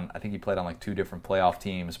 I think he played on like 2 different playoff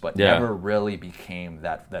teams, but never really became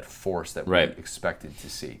that force that we expected to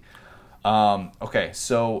see. Okay,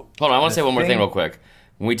 so hold on, I want to say one more thing real quick.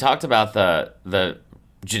 When we talked about the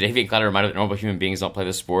Jadeveon Clowney reminder that normal human beings don't play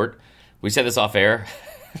this sport, we said this off air.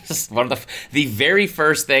 Just one of the very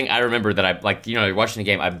first thing I remember that you're watching the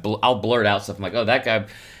game, I'll blurt out stuff. I'm like, oh, that guy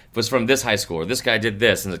was from this high school, or this guy did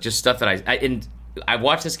this, and just stuff that I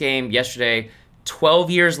watched this game yesterday,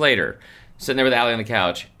 12 years later, sitting there with Allie on the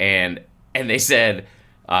couch, and they said,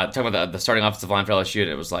 talking about the starting offensive line for LSU,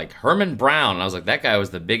 and it was like Herman Brown, and I was like, that guy was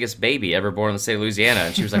the biggest baby ever born in the state of Louisiana,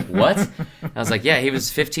 and she was like, what? And I was like, yeah, he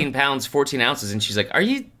was 15 pounds, 14 ounces, and she's like, are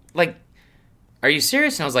you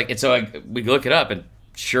serious? And I was like, and so we look it up, and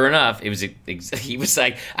sure enough, he was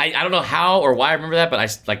like, I don't know how or why I remember that,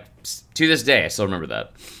 but to this day, I still remember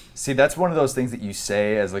that. See, that's one of those things that you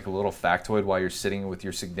say as like a little factoid while you're sitting with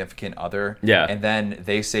your significant other. Yeah. And then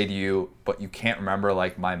they say to you, but you can't remember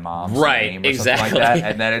like my mom's name or exactly. something like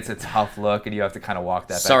that. And then it's a tough look and you have to kind of walk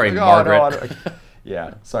that back. Sorry, Margaret.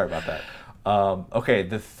 Yeah, sorry about that. Okay,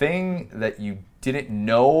 the thing that you didn't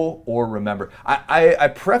know or remember.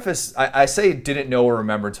 I say didn't know or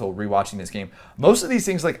remember until rewatching this game. Most of these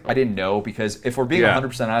things I didn't know, because if we're being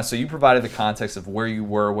 100% honest, so you provided the context of where you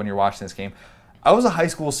were when you're watching this game. I was a high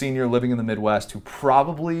school senior living in the Midwest who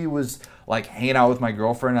probably was hanging out with my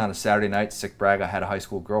girlfriend on a Saturday night. Sick brag, I had a high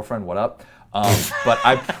school girlfriend. What up? But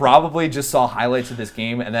I probably just saw highlights of this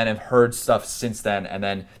game and then have heard stuff since then. And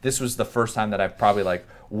then this was the first time that I probably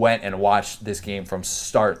went and watched this game from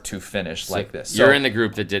start to finish like this. You're in the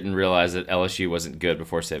group that didn't realize that LSU wasn't good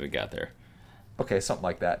before Saban got there. Okay, something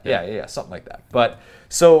like that. Yeah, something like that. But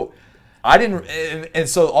so I didn't, and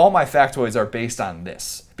so all my factoids are based on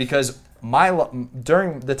this, because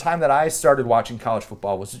during the time that I started watching college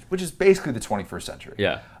football, which is basically the 21st century.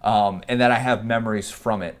 Yeah. And that I have memories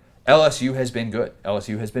from it. LSU has been good.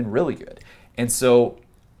 LSU has been really good. And so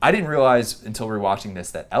I didn't realize until rewatching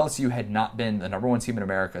this that LSU had not been the number 1 team in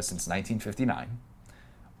America since 1959.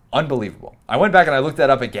 Unbelievable. I went back and I looked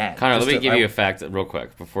that up again. Connor, let me give you a fact real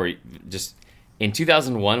quick before you just. In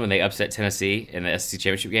 2001, when they upset Tennessee in the SEC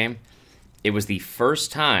championship game, it was the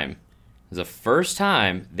first time. It was the first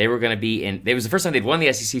time they were going to be in. It was the first time they'd won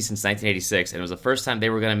the SEC since 1986, and it was the first time they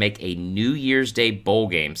were going to make a New Year's Day bowl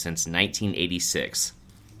game since 1986.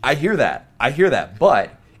 I hear that.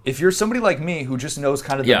 But if you're somebody like me who just knows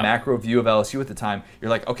kind of the macro view of LSU at the time, you're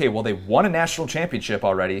like, okay, well, they won a national championship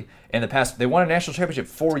already in the past. They won a national championship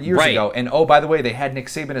 4 years ago. And, oh, by the way, they had Nick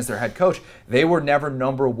Saban as their head coach. They were never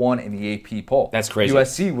number one in the AP poll. That's crazy.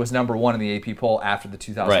 USC was number one in the AP poll after the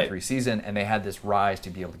 2003 season, and they had this rise to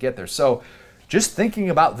be able to get there. So just thinking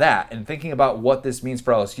about that and thinking about what this means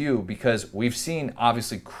for LSU, because we've seen,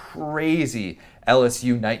 obviously, crazy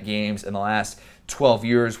LSU night games in the last 12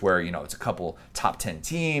 years where, it's a couple top 10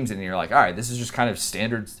 teams and you're like, all right, this is just kind of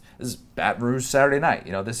standard. This is Baton Rouge Saturday night.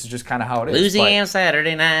 This is just kind of how it is. Louisiana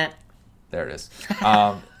Saturday night. There it is.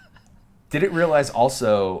 Didn't realize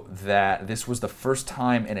also that this was the first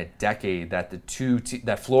time in a decade that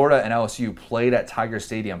that Florida and LSU played at Tiger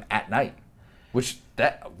Stadium at night.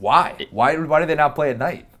 Why did they not play at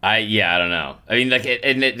night? I don't know. I mean,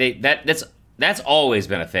 that's always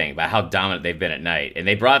been a thing about how dominant they've been at night, and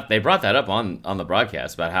they brought that up on the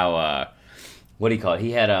broadcast about how what do you call it?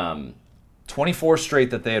 He had 24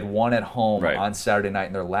 straight that they had won at home on Saturday night,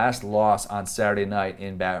 and their last loss on Saturday night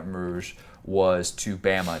in Baton Rouge was to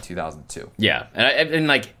Bama in 2002. Yeah,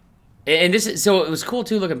 and this is, so it was cool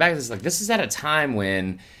too looking back at this. Like, this is at a time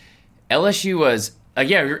when LSU was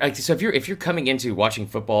so if you're coming into watching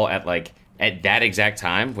football at that exact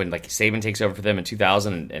time when Saban takes over for them in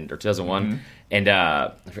 2000 or 2001, and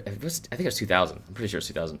I think it was 2000. I'm pretty sure it's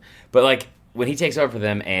 2000. But when he takes over for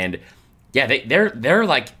them, and they're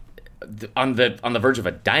on the verge of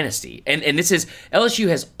a dynasty, and this is LSU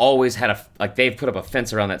has always had they've put up a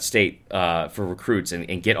fence around that state for recruits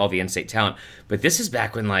and get all the in-state talent. But this is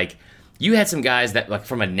back when you had some guys that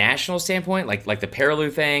from a national standpoint, like the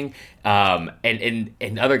Paraloo thing,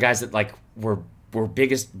 and other guys that were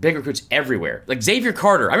big recruits everywhere. Like Xavier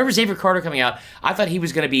Carter. I remember Xavier Carter coming out. I thought he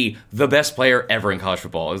was going to be the best player ever in college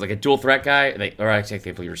football. He was a dual threat guy, or actually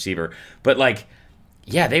they play receiver. But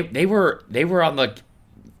they were on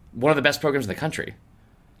one of the best programs in the country.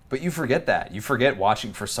 But you forget that. You forget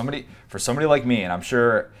watching for somebody like me, and I'm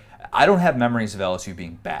sure I don't have memories of LSU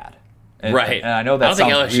being bad. And I know that I don't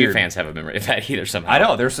think LSU weird. Fans have a memory of that either somehow. I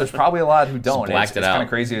know. There's probably a lot who don't. It's kind of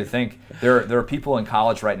crazy to think. There are people in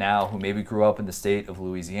college right now who maybe grew up in the state of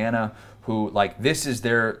Louisiana who, this is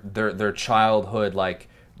their childhood,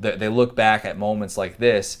 they look back at moments like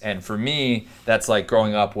this, and for me, that's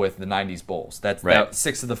growing up with the 90s Bulls. That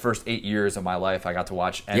 6 of the first 8 years of my life, I got to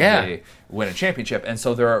watch NBA win a championship. And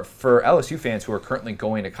so for LSU fans who are currently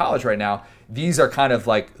going to college right now, these are kind of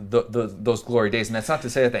those glory days. And that's not to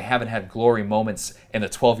say that they haven't had glory moments in the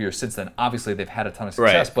 12 years since then. Obviously, they've had a ton of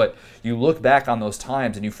success, but you look back on those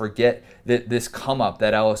times and you forget that this come up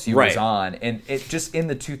that LSU was on, and it just in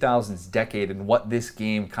the 2000s decade and what this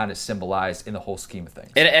game kind of symbolized in the whole scheme of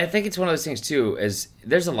things. And I think it's one of those things too, is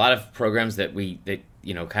there's a lot of programs that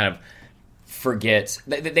kind of forget.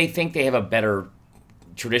 They think they have a better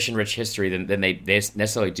tradition-rich history than they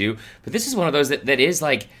necessarily do. But this is one of those that is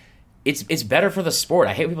it's better for the sport.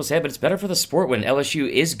 I hate when people say it, but it's better for the sport when LSU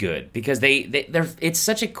is good, because it's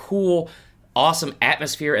such a cool, awesome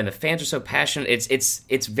atmosphere, and the fans are so passionate.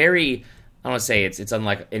 It's very, I don't want to say it's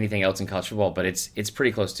unlike anything else in college football, but it's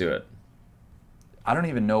pretty close to it. I don't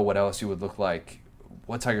even know what LSU would look like,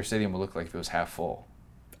 what Tiger Stadium would look like if it was half full.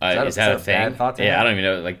 Is that a thing? Bad thought to yeah, have? I don't even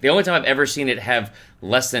know. The only time I've ever seen it have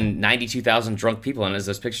less than 92,000 drunk people in it is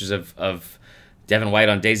those pictures of Devin White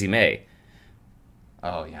on Daisy May.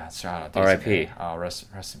 Oh yeah, shout out R.I.P. Oh, rest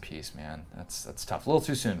in peace, man. That's tough. A little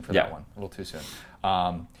too soon for that one. A little too soon.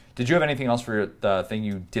 Did you have anything else for the thing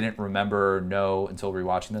you didn't remember or know until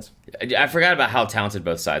rewatching this? I forgot about how talented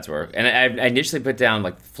both sides were, and I initially put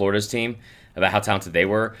down Florida's team about how talented they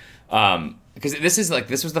were, because this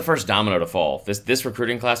was the first domino to fall. This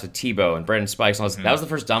recruiting class with Tebow and Brandon Spikes and all this, that was the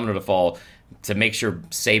first domino to fall to make sure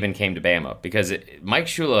Saban came to Bama, because Mike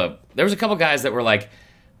Shula, there was a couple guys that were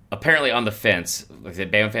apparently on the fence. The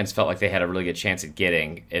Bama fans felt like they had a really good chance at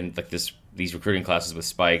getting in these recruiting classes with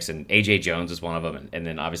Spikes, and A.J. Jones was one of them, and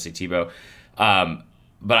then obviously Tebow.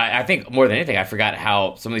 But I think more than anything, I forgot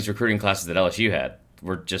how some of these recruiting classes that LSU had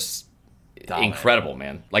were just incredible,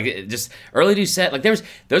 man. Just early to set.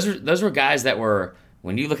 Those were guys that were,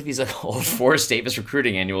 when you look at these old Forrest Davis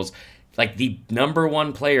recruiting annuals, the number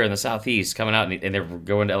one player in the Southeast coming out, and they're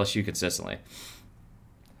going to LSU consistently.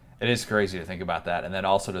 It is crazy to think about that, and then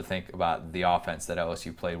also to think about the offense that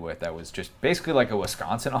LSU played with. That was just basically like a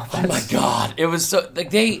Wisconsin offense. Oh my God, it was so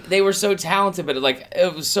they were so talented, but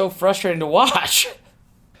it was so frustrating to watch.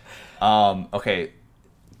 Okay,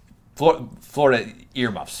 Florida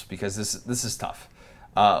earmuffs, because this is tough.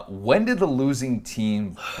 When did the losing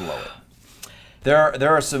team blow it?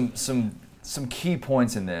 There are some key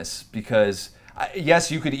points in this, because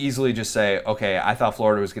yes, you could easily just say, okay, I thought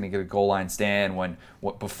Florida was going to get a goal line stand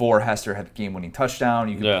before Hester had the game-winning touchdown.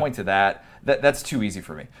 You can point to that. That's too easy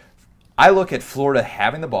for me. I look at Florida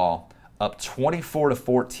having the ball up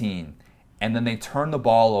 24-14, and then they turn the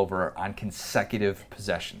ball over on consecutive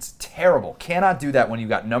possessions. Terrible. Cannot do that when you've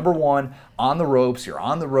got number one on the ropes. You're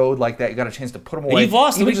on the road like that. You got a chance to put them away. And you've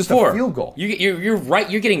lost the week before. A field goal. You're right.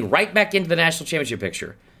 You're getting right back into the national championship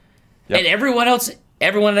picture. Yep. And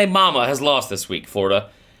everyone named Mama has lost this week. Florida.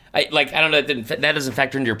 I don't know. That doesn't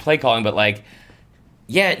factor into your play calling, but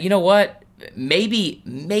yeah, you know what?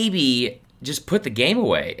 Maybe just put the game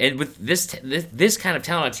away. And with this kind of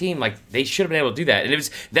talented team, they should have been able to do that. And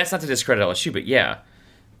that's not to discredit LSU, but yeah.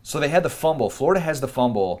 So they had the fumble. Florida has the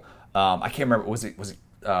fumble. I can't remember. Was it?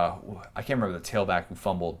 I can't remember the tailback who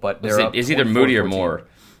fumbled, but it's either Moody or Moore,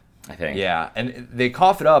 I think. Yeah, and they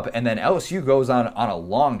cough it up, and then LSU goes on a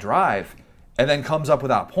long drive, and then comes up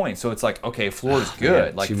without points. So it's okay, Florida's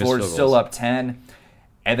good. Yeah, Florida's still up 10,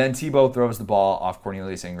 and then Tebow throws the ball off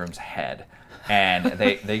Cornelius Ingram's head, and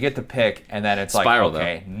they get the pick, and then it's Spiral,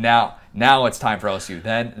 okay, now it's time for LSU.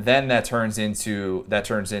 Then that turns into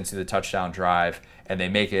the touchdown drive, and they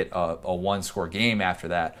make it a one-score game after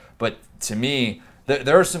that. But to me,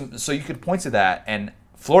 there are some. So you could point to that, and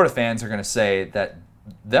Florida fans are going to say that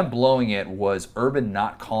them blowing it was Urban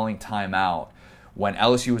not calling timeout when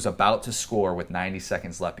LSU was about to score with 90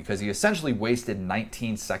 seconds left, because he essentially wasted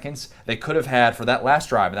 19 seconds they could have had for that last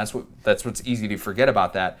drive, and that's what's easy to forget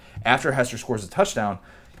about that. After Hester scores a touchdown,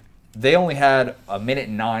 they only had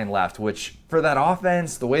 1:09 left, which for that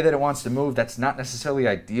offense, the way that it wants to move, that's not necessarily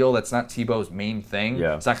ideal. That's not Tebow's main thing.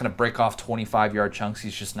 Yeah. It's not going to break off 25-yard chunks.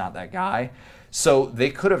 He's just not that guy. So they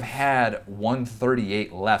could have had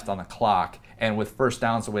 1:38 left on the clock, and with first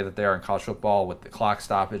downs the way that they are in college football, with the clock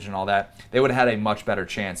stoppage and all that, they would have had a much better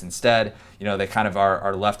chance. Instead, they kind of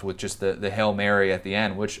are left with just the Hail Mary at the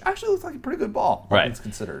end, which actually looks like a pretty good ball, all things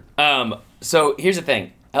considered. So here's the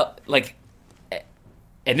thing.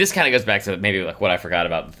 And this kind of goes back to maybe what I forgot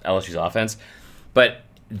about LSU's offense, but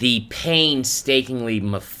the painstakingly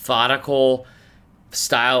methodical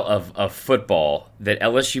style of football that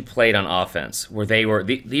LSU played on offense, where they were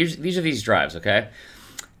these are these drives, okay?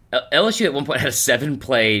 LSU at one point had a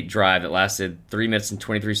 7-play drive that lasted 3 minutes and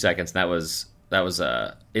 23 seconds, and that was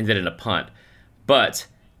ended in a punt. But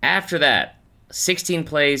after that, 16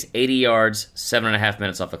 plays, 80 yards, 7.5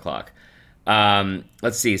 minutes off the clock.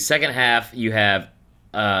 Let's see. Second half, you have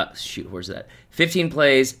where's that? 15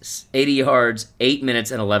 plays, 80 yards, 8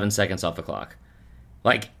 minutes and 11 seconds off the clock.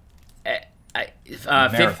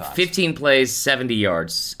 15 plays, 70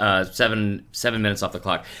 yards, 7 minutes off the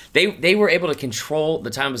clock. They were able to control the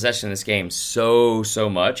time of possession in this game so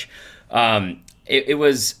much. It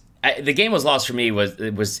was the game was lost for me.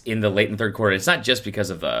 It was in the late and third quarter. It's not just because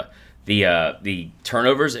of the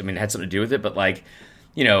turnovers. I mean, it had something to do with it, but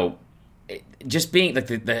just being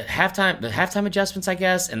the halftime adjustments, I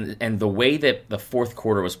guess, and the way that the fourth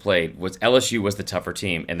quarter was played was LSU was the tougher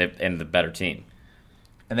team and the better team.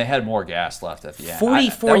 And they had more gas left at the end.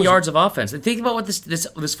 44 yards of offense. And think about what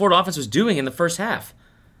this Florida offense was doing in the first half.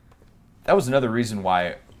 That was another reason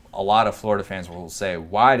why a lot of Florida fans will say,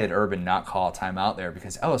 why did Urban not call a timeout there?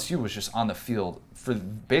 Because LSU was just on the field for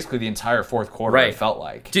basically the entire fourth quarter, it felt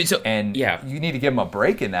like. Dude, you need to give them a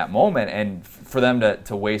break in that moment, and for them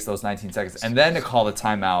to waste those 19 seconds. And then to call the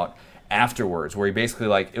timeout afterwards, where he basically,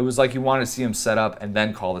 it was like you wanted to see him set up and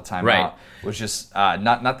then call the timeout, was just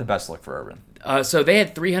not the best look for Urban. So they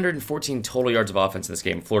had 314 total yards of offense in this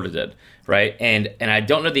game. Florida did, right? And I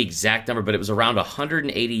don't know the exact number, but it was around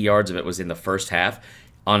 180 yards of it was in the first half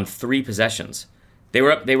on 3 possessions. They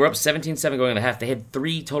were up 17-7 going in the half. They had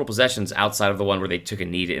 3 total possessions outside of the one where they took a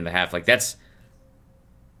knee in the half. That's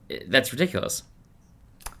ridiculous.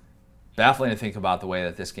 Baffling to think about the way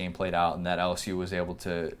that this game played out, and that LSU was able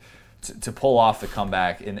to pull off the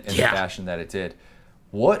comeback in the fashion that it did.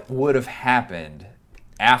 What would have happened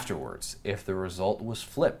afterwards if the result was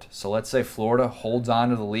flipped? So let's say Florida holds on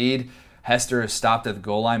to the lead. Hester is stopped at the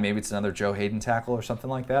goal line. Maybe it's another Joe Hayden tackle or something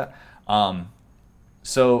like that.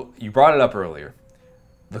 So you brought it up earlier.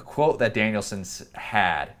 The quote that Danielson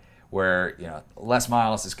had where, Les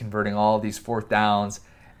Miles is converting all of these fourth downs,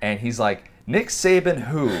 and he's like, Nick Saban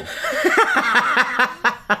who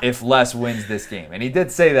if Les wins this game? And he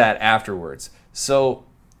did say that afterwards. So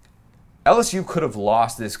LSU could have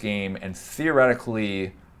lost this game, and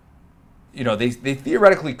theoretically, they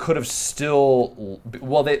theoretically could have still,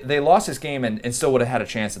 they lost this game and still would have had a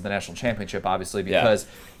chance at the national championship, obviously, because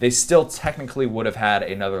they still technically would have had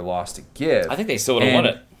another loss to give. I think they still would have won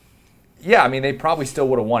it. Yeah, I mean, they probably still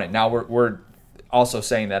would have won it. Now, we're also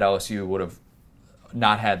saying that LSU would have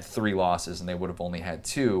not had 3 losses and they would have only had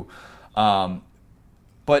 2.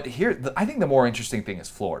 But here, I think the more interesting thing is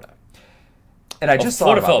Florida. And I just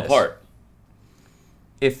thought about Florida this. fell apart.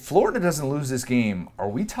 If Florida doesn't lose this game, are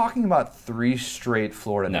we talking about 3 straight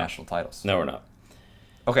Florida national titles? No, we're not.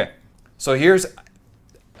 Okay, so here's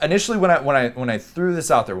initially when I threw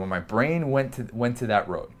this out there, when my brain went to that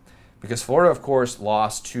road, because Florida, of course,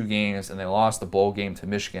 lost 2 games and they lost the bowl game to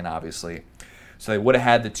Michigan, obviously. So they would have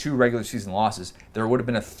had the 2 regular season losses. There would have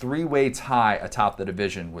been a 3-way tie atop the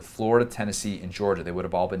division with Florida, Tennessee, and Georgia. They would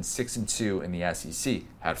have all been 6-2 in the SEC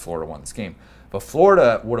had Florida won this game. But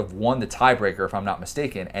Florida would have won the tiebreaker, if I'm not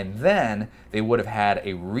mistaken, and then they would have had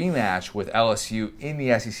a rematch with LSU in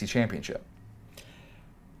the SEC championship.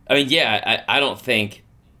 I mean, yeah, I don't think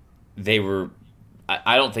they were.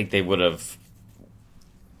 I don't think they would have.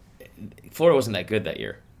 Florida wasn't that good that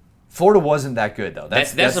year. Florida wasn't that good, though.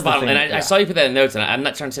 That's the bottom. And I saw you put that in notes, and I'm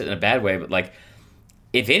not trying to say it in a bad way, but like,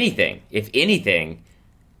 if anything,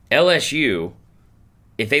 LSU,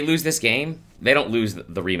 if they lose this game, they don't lose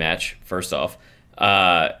the rematch. First off,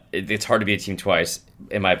 it's hard to be a team twice,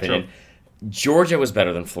 in my opinion. Sure. Georgia was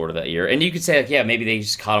better than Florida that year, and you could say, like, yeah, maybe they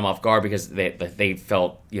just caught them off guard because they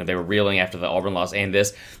felt they were reeling after the Auburn loss and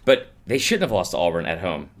this, but they shouldn't have lost to Auburn at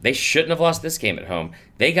home. They shouldn't have lost this game at home.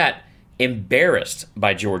 They got embarrassed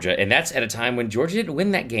by Georgia, and that's at a time when Georgia didn't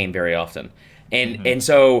win that game very often. And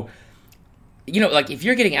so, like if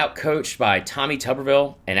you're getting outcoached by Tommy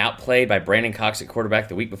Tuberville and outplayed by Brandon Cox at quarterback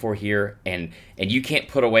the week before here, and you can't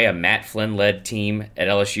put away a Matt Flynn-led team at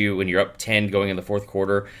LSU when you're up 10 going in the fourth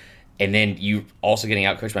quarter, and then you also getting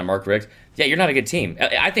outcoached by Mark Richt, yeah, you're not a good team.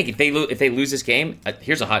 I think if they lose this game,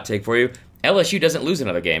 here's a hot take for you: LSU doesn't lose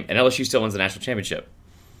another game, and LSU still wins the national championship.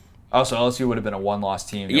 Oh, so LSU would have been a 1-loss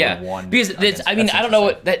team. Because I don't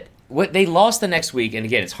know what they lost the next week, and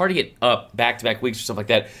again, it's hard to get up back-to-back weeks or stuff like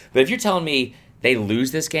that. But if you're telling me they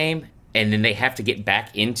lose this game and then they have to get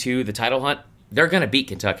back into the title hunt, they're going to beat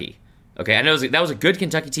Kentucky. Okay, I know that was a good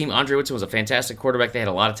Kentucky team. Andre Woodson was a fantastic quarterback. They had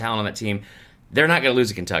a lot of talent on that team. They're not going to lose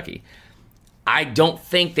to Kentucky. I don't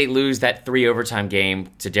think they lose that 3 overtime game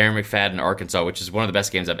to Darren McFadden, Arkansas, which is one of the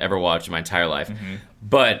best games I've ever watched in my entire life. Mm-hmm.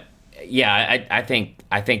 But yeah, I think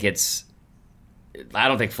it's. I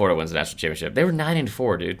don't think Florida wins the national championship. They were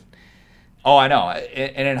 9-4, dude. Oh, I know.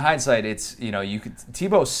 And in hindsight, it's you could.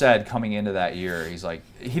 Tebow said coming into that year, he's like,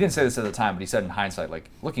 he didn't say this at the time, but he said in hindsight, like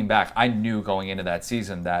looking back, I knew going into that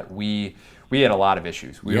season that we had a lot of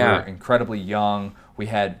issues. We were incredibly young. We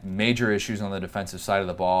had major issues on the defensive side of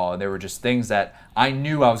the ball, and there were just things that I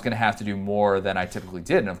knew I was going to have to do more than I typically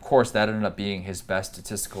did. And of course, that ended up being his best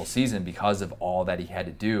statistical season because of all that he had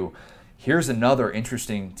to do. Here's another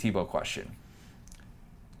interesting Tebow question.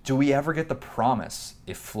 Do we ever get the promise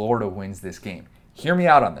if Florida wins this game? Hear me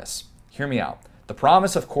out on this. Hear me out. The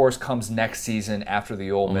promise, of course, comes next season after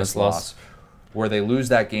the Ole Miss loss, where they lose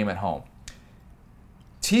that game at home.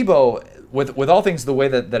 Tebow, with all things the way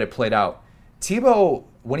that it played out, Tebow,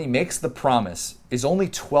 when he makes the promise, is only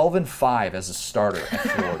 12-5 as a starter at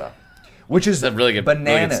Florida, which is really good,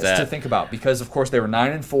 bananas really good to think about because, of course, they were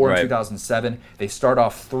 9-4 in 2007. They start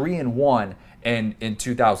off 3-1 in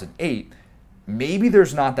 2008. Maybe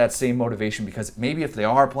there's not that same motivation because maybe if they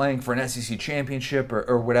are playing for an SEC championship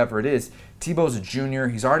or whatever it is, Tebow's a junior.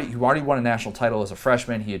 He already won a national title as a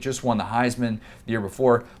freshman. He had just won the Heisman the year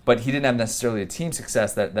before, but he didn't have necessarily a team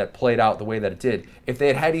success that played out the way that it did. If they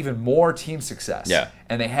had had even more team success,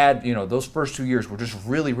 and they had, those first 2 years were just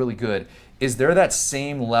really, really good, is there that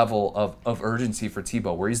same level of urgency for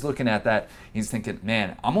Tebow where he's looking at that, he's thinking,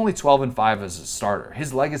 man, I'm only 12-5 as a starter.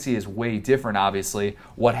 His legacy is way different, obviously,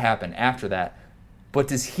 what happened after that. But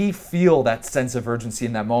does he feel that sense of urgency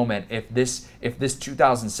in that moment if this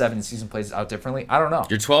 2007 season plays out differently? I don't know.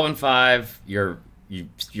 You're 12-5.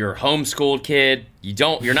 You're a homeschooled kid.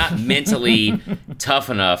 You're not mentally tough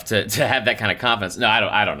enough to have that kind of confidence. No,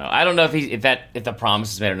 I don't know. I don't know if the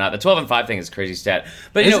promise is made or not. The 12-5 thing is a crazy stat.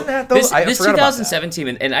 But this 2007 team,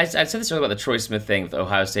 and I said this earlier about the Troy Smith thing with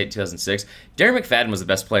Ohio State in 2006. Darren McFadden was the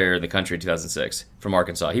best player in the country in 2006 from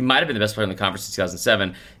Arkansas. He might have been the best player in the conference in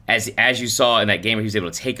 2007, as you saw in that game where he was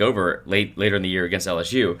able to take over later in the year against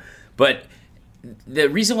LSU. But the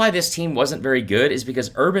reason why this team wasn't very good is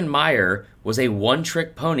because Urban Meyer was a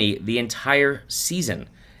one-trick pony the entire season.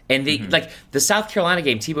 And the South Carolina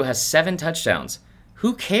game, Tebow has 7 touchdowns.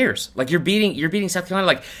 Who cares? Like you're beating South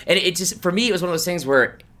Carolina. And it just, for me, it was one of those things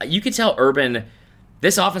where you could tell Urban,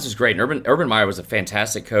 this offense was great. And Urban Meyer was a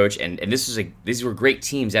fantastic coach, and these were great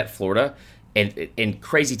teams at Florida and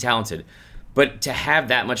crazy talented. But to have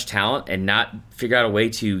that much talent and not figure out a way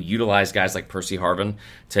to utilize guys like Percy Harvin,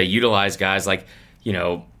 to utilize guys like,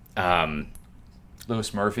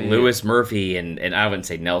 Lewis Murphy, and I wouldn't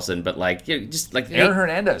say Nelson, but like just like Aaron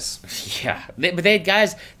Hernandez. Yeah, but they had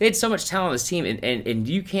guys. They had so much talent on this team, and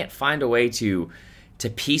you can't find a way to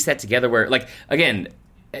piece that together. Where like again,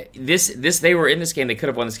 this they were in this game. They could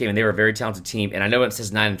have won this game, and they were a very talented team. And I know it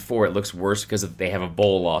says 9-4. It looks worse because they have a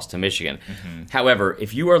bowl loss to Michigan. Mm-hmm. However,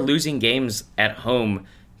 if you are losing games at home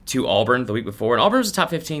to Auburn the week before, and Auburn's a top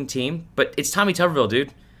 15 team, but it's Tommy Tuberville,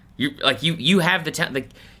 dude. You have the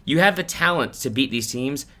talent. You have the talent to beat these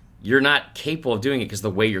teams. You're not capable of doing it because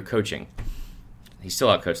of the way you're coaching. He still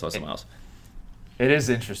outcoached Leslie Miles. It is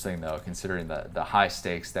interesting though, considering the high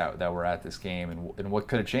stakes that were at this game and what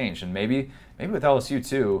could have changed, and maybe with LSU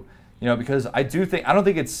too. Because I don't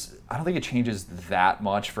think it changes that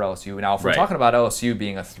much for LSU. Now, if we're talking about LSU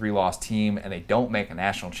being a 3-loss team and they don't make a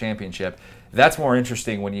national championship, that's more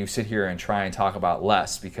interesting when you sit here and try and talk about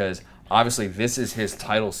Les, because obviously this is his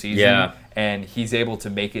title season, and he's able to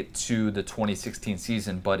make it to the 2016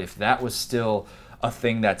 season. But if that was still a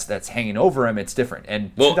thing that's hanging over him, it's different.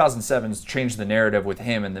 And 2007's changed the narrative with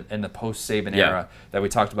him in the post-Saban era that we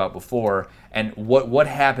talked about before. And what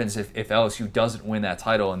happens if LSU doesn't win that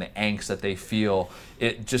title, and the angst that they feel,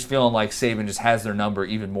 it just feeling like Saban just has their number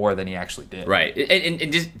even more than he actually did. Right.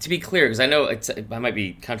 And just to be clear, because I know I might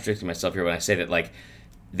be contradicting myself here when I say that, like,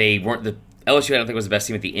 they weren't the LSU, I don't think was the best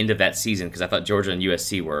team at the end of that season, because I thought Georgia and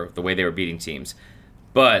USC were, the way they were beating teams.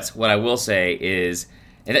 But what I will say is,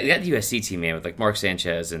 and that USC team, man, with like Mark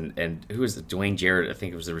Sanchez and who was the Dwayne Jarrett, I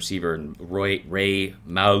think it was the receiver, and Ray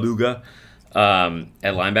Maluga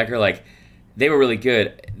at linebacker, like, they were really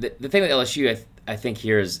good. The thing with LSU, I think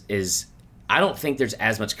here is I don't think there's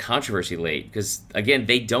as much controversy late, because again,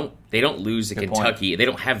 they don't lose to Kentucky. They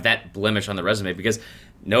don't have that blemish on the resume, because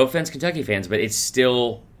no offense, Kentucky fans, but it's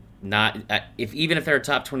still not, even if they're a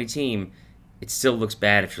top 20 team, it still looks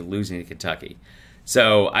bad if you're losing to Kentucky.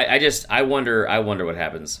 So I wonder what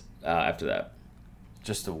happens after that.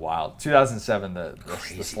 Just a wild 2007.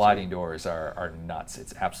 The sliding doors are nuts.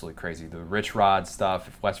 It's absolutely crazy. The Rich Rod stuff.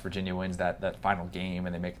 If West Virginia wins that final game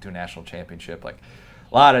and they make it to a national championship, like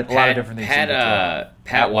a lot of different things.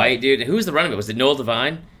 Pat White, dude. Who was the running back? Was it Noel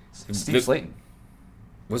Devine? Steve Slayton.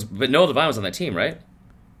 But Noel Devine was on that team, right?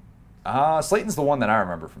 Slayton's the one that I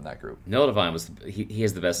remember from that group. Noel Devine was he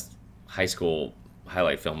has the best high school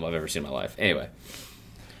highlight film I've ever seen in my life. Anyway,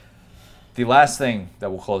 the last thing that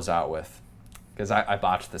we'll close out with, because I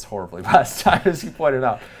botched this horribly last time, as you pointed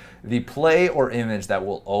out, the play or image that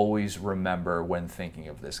we'll always remember when thinking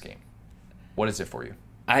of this game. What is it for you?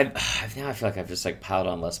 Now I feel like I've just like piled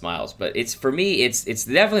on Les Miles, but it's for me it's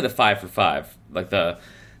definitely the 5 for 5, like the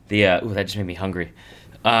ooh, that just made me hungry.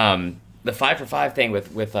 The 5 for 5 thing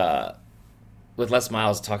with Les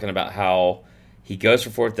Miles, talking about how he goes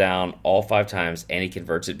for 4th down all 5 times and he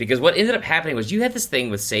converts it. Because what ended up happening was you had this thing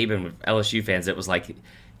with Saban, with LSU fans, that was like,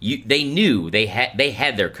 they knew they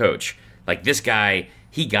had their coach. Like, this guy,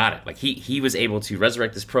 he got it. Like, he was able to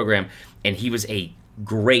resurrect this program, and he was a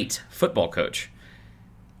great football coach.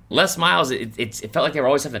 Les Miles, it felt like they were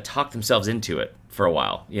always having to talk themselves into it for a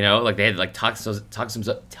while. Like they had to like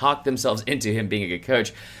talk themselves into him being a good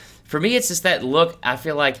coach. For me, it's just that look. I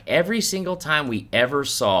feel like every single time we ever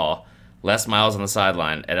saw Les Miles on the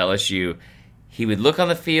sideline at LSU, he would look on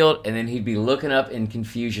the field and then he'd be looking up in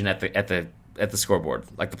confusion at the scoreboard,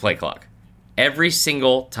 like the play clock. Every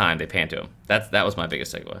single time they panned to him. That was my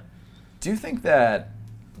biggest takeaway. Do you think that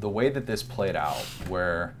the way that this played out,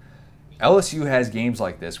 where LSU has games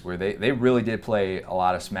like this where they really did play a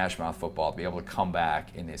lot of smash mouth football to be able to come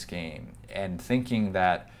back in this game, and thinking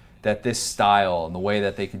that this style and the way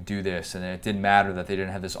that they could do this, and it didn't matter that they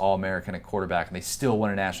didn't have this All-American at quarterback and they still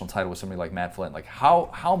won a national title with somebody like Matt Flint, like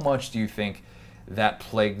how much do you think that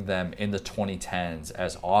plagued them in the 2010s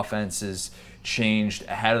as offenses changed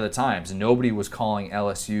ahead of the times? Nobody was calling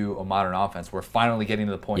LSU a modern offense. We're finally getting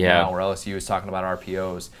to the point now where LSU is talking about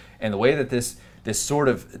RPOs, and the way that this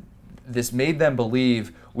made them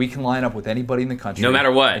believe we can line up with anybody in the country, no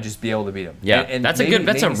matter what, and just be able to beat them. Yeah, and that's a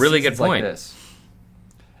really good point. Like this,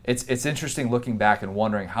 it's interesting looking back and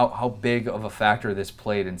wondering how big of a factor this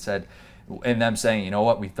played, and them saying, you know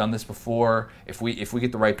what, we've done this before. If we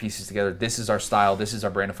get the right pieces together, this is our style, this is our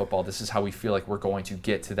brand of football, this is how we feel like we're going to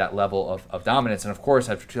get to that level of dominance. And of course,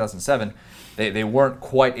 after 2007, they weren't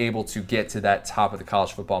quite able to get to that top of the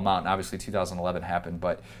college football mountain. Obviously, 2011 happened,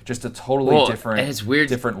 but just a totally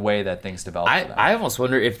different way that things developed. I almost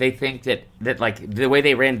wonder if they think that like the way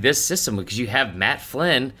they ran this system, because you have Matt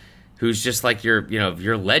Flynn, who's just like your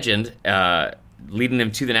legend, leading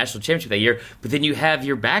them to the national championship that year. But then you have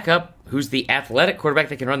your backup, who's the athletic quarterback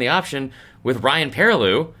that can run the option, with Ryan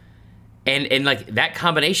Perrilloux. And like that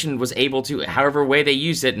combination was able to, however way they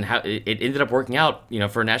used it and how it ended up working out,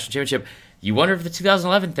 for a national championship. You wonder if the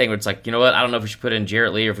 2011 thing, where it's like, you know what, I don't know if we should put in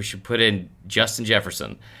Jarrett Lee or if we should put in Justin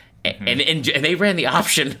Jefferson. And they ran the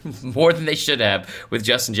option more than they should have with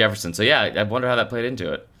Justin Jefferson. So, yeah, I wonder how that played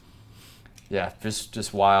into it. Yeah,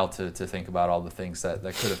 just wild to think about all the things that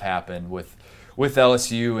could have happened with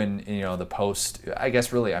LSU and the post. I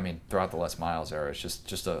guess really, throughout the Les Miles era, it's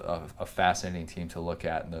just a fascinating team to look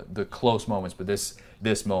at, and the close moments. But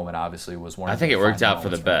this moment obviously was one. I think it worked out for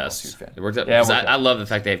the best. It worked out. Yeah, I love the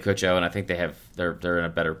fact they have Coach O, and I think they're in a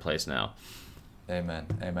better place now.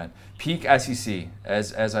 Amen. Peak SEC,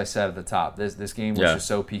 as I said at the top. This game was just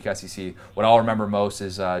so peak SEC. What I'll remember most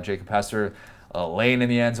is Jacob Hester laying in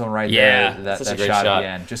the end zone there. That shot at the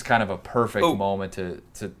end, just kind of a perfect moment to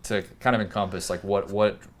kind of encompass like what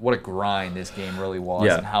a grind this game really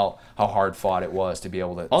was, and how hard fought it was to be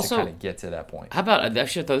able to kind of get to that point. How about,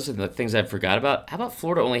 actually, those are the things I forgot about. How about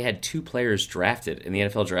Florida only had 2 players drafted in the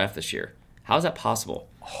NFL draft this year? How is that possible?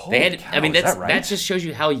 Holy cow, is that right? That just shows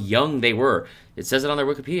you how young they were. It says it on their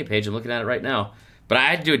Wikipedia page. I'm looking at it right now. But I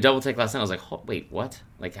had to do a double take last night. I was like, wait, what?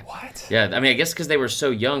 Like, what? Yeah, I guess because they were so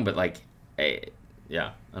young, but like,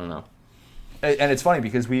 yeah, I don't know. And it's funny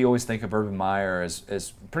because we always think of Urban Meyer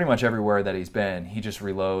as pretty much everywhere that he's been. He just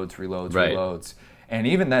reloads. And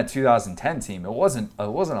even that 2010 team, it wasn't a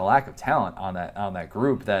lack of talent on that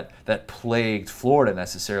group that plagued Florida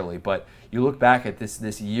necessarily. But you look back at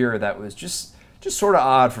this year that was just sort of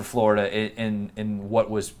odd for Florida in what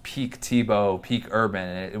was peak Tebow, peak Urban,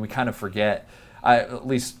 and we kind of forget. At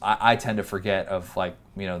least I tend to forget of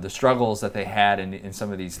the struggles that they had in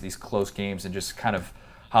some of these close games, and just kind of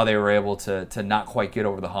how they were able to not quite get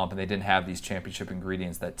over the hump, and they didn't have these championship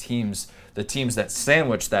ingredients that the teams that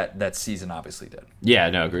sandwiched that season obviously did. Yeah,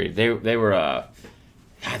 no, agreed. They were they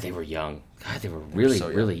were young. God, they were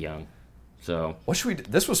really young. So what should we do?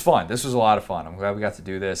 This was fun. This was a lot of fun. I'm glad we got to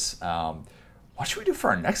do this. What should we do for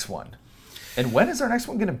our next one? And when is our next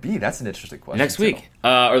one going to be? That's an interesting question. Next week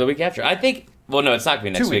or the week after. I think. Well, no, it's not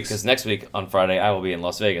going to be next week because next week on Friday I will be in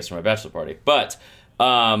Las Vegas for my bachelor party. But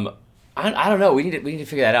I don't know. We need to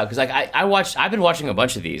figure that out because I've been watching a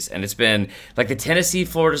bunch of these, and it's been like the Tennessee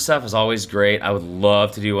Florida stuff is always great. I would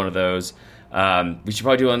love to do one of those. We should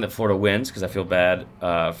probably do one that Florida wins because I feel bad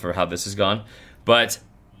for how this has gone. But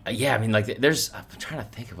yeah, I'm trying to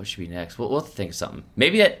think of what should be next. We'll have to think of something.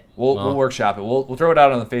 Maybe that we'll workshop it. We'll throw it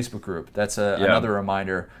out on the Facebook group. That's another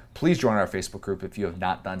reminder. Please join our Facebook group if you have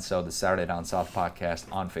not done so. The Saturday Down South podcast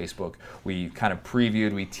on Facebook. We kind of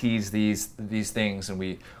previewed, we teased these things, and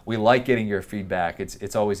we like getting your feedback.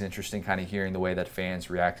 It's always interesting kind of hearing the way that fans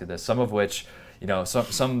react to this. Some of which,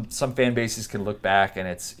 some fan bases can look back and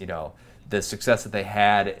it's, the success that they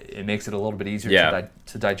had, it makes it a little bit easier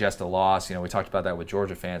to digest a loss. We talked about that with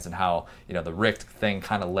Georgia fans and how, the Richt thing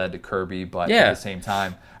kind of led to Kirby, but at the same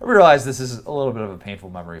time, I realize this is a little bit of a painful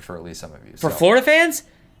memory for at least some of you. For Florida fans?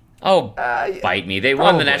 Oh, bite me. They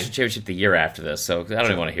won the national championship the year after this, so I don't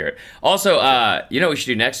even want to hear it. Also, what we should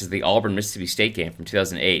do next is the Auburn-Mississippi State game from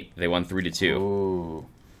 2008. They won 3-2. Ooh.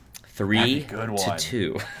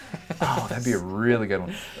 3-2. Oh, that'd be a really good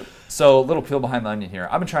one. So, a little peel behind the onion here.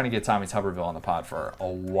 I've been trying to get Tommy Tuberville on the pod for a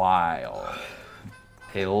while.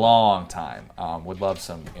 A long time. Would love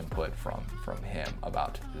some input from him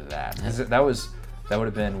about that. That would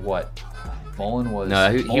have been what? Mullen was.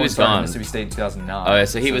 No, he was gone. Mississippi State in 2009. Oh, yeah,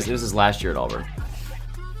 so it was his last year at Auburn.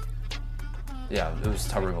 Yeah, it was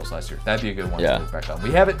Tuberville's last year. That'd be a good one to look back on.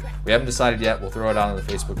 We haven't decided yet. We'll throw it out on the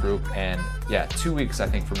Facebook group, and 2 weeks I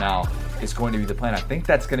think from now is going to be the plan. I think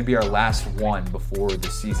that's going to be our last one before the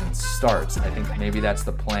season starts. I think maybe that's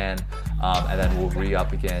the plan, and then we'll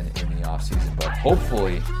re-up again in the off season. But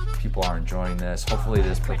hopefully people are enjoying this. Hopefully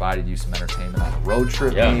this provided you some entertainment on a road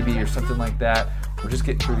trip maybe or something like that. We're just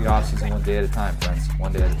getting through the off season one day at a time, friends.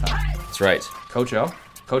 One day at a time. That's right. Coach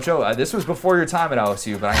O, this was before your time at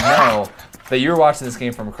LSU, but I know that you were watching this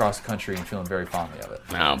game from across the country and feeling very fondly of it.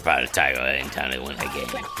 I'm proud of Tiger anytime they win that game.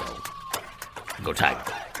 So, go Tiger.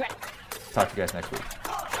 Talk to you guys next week.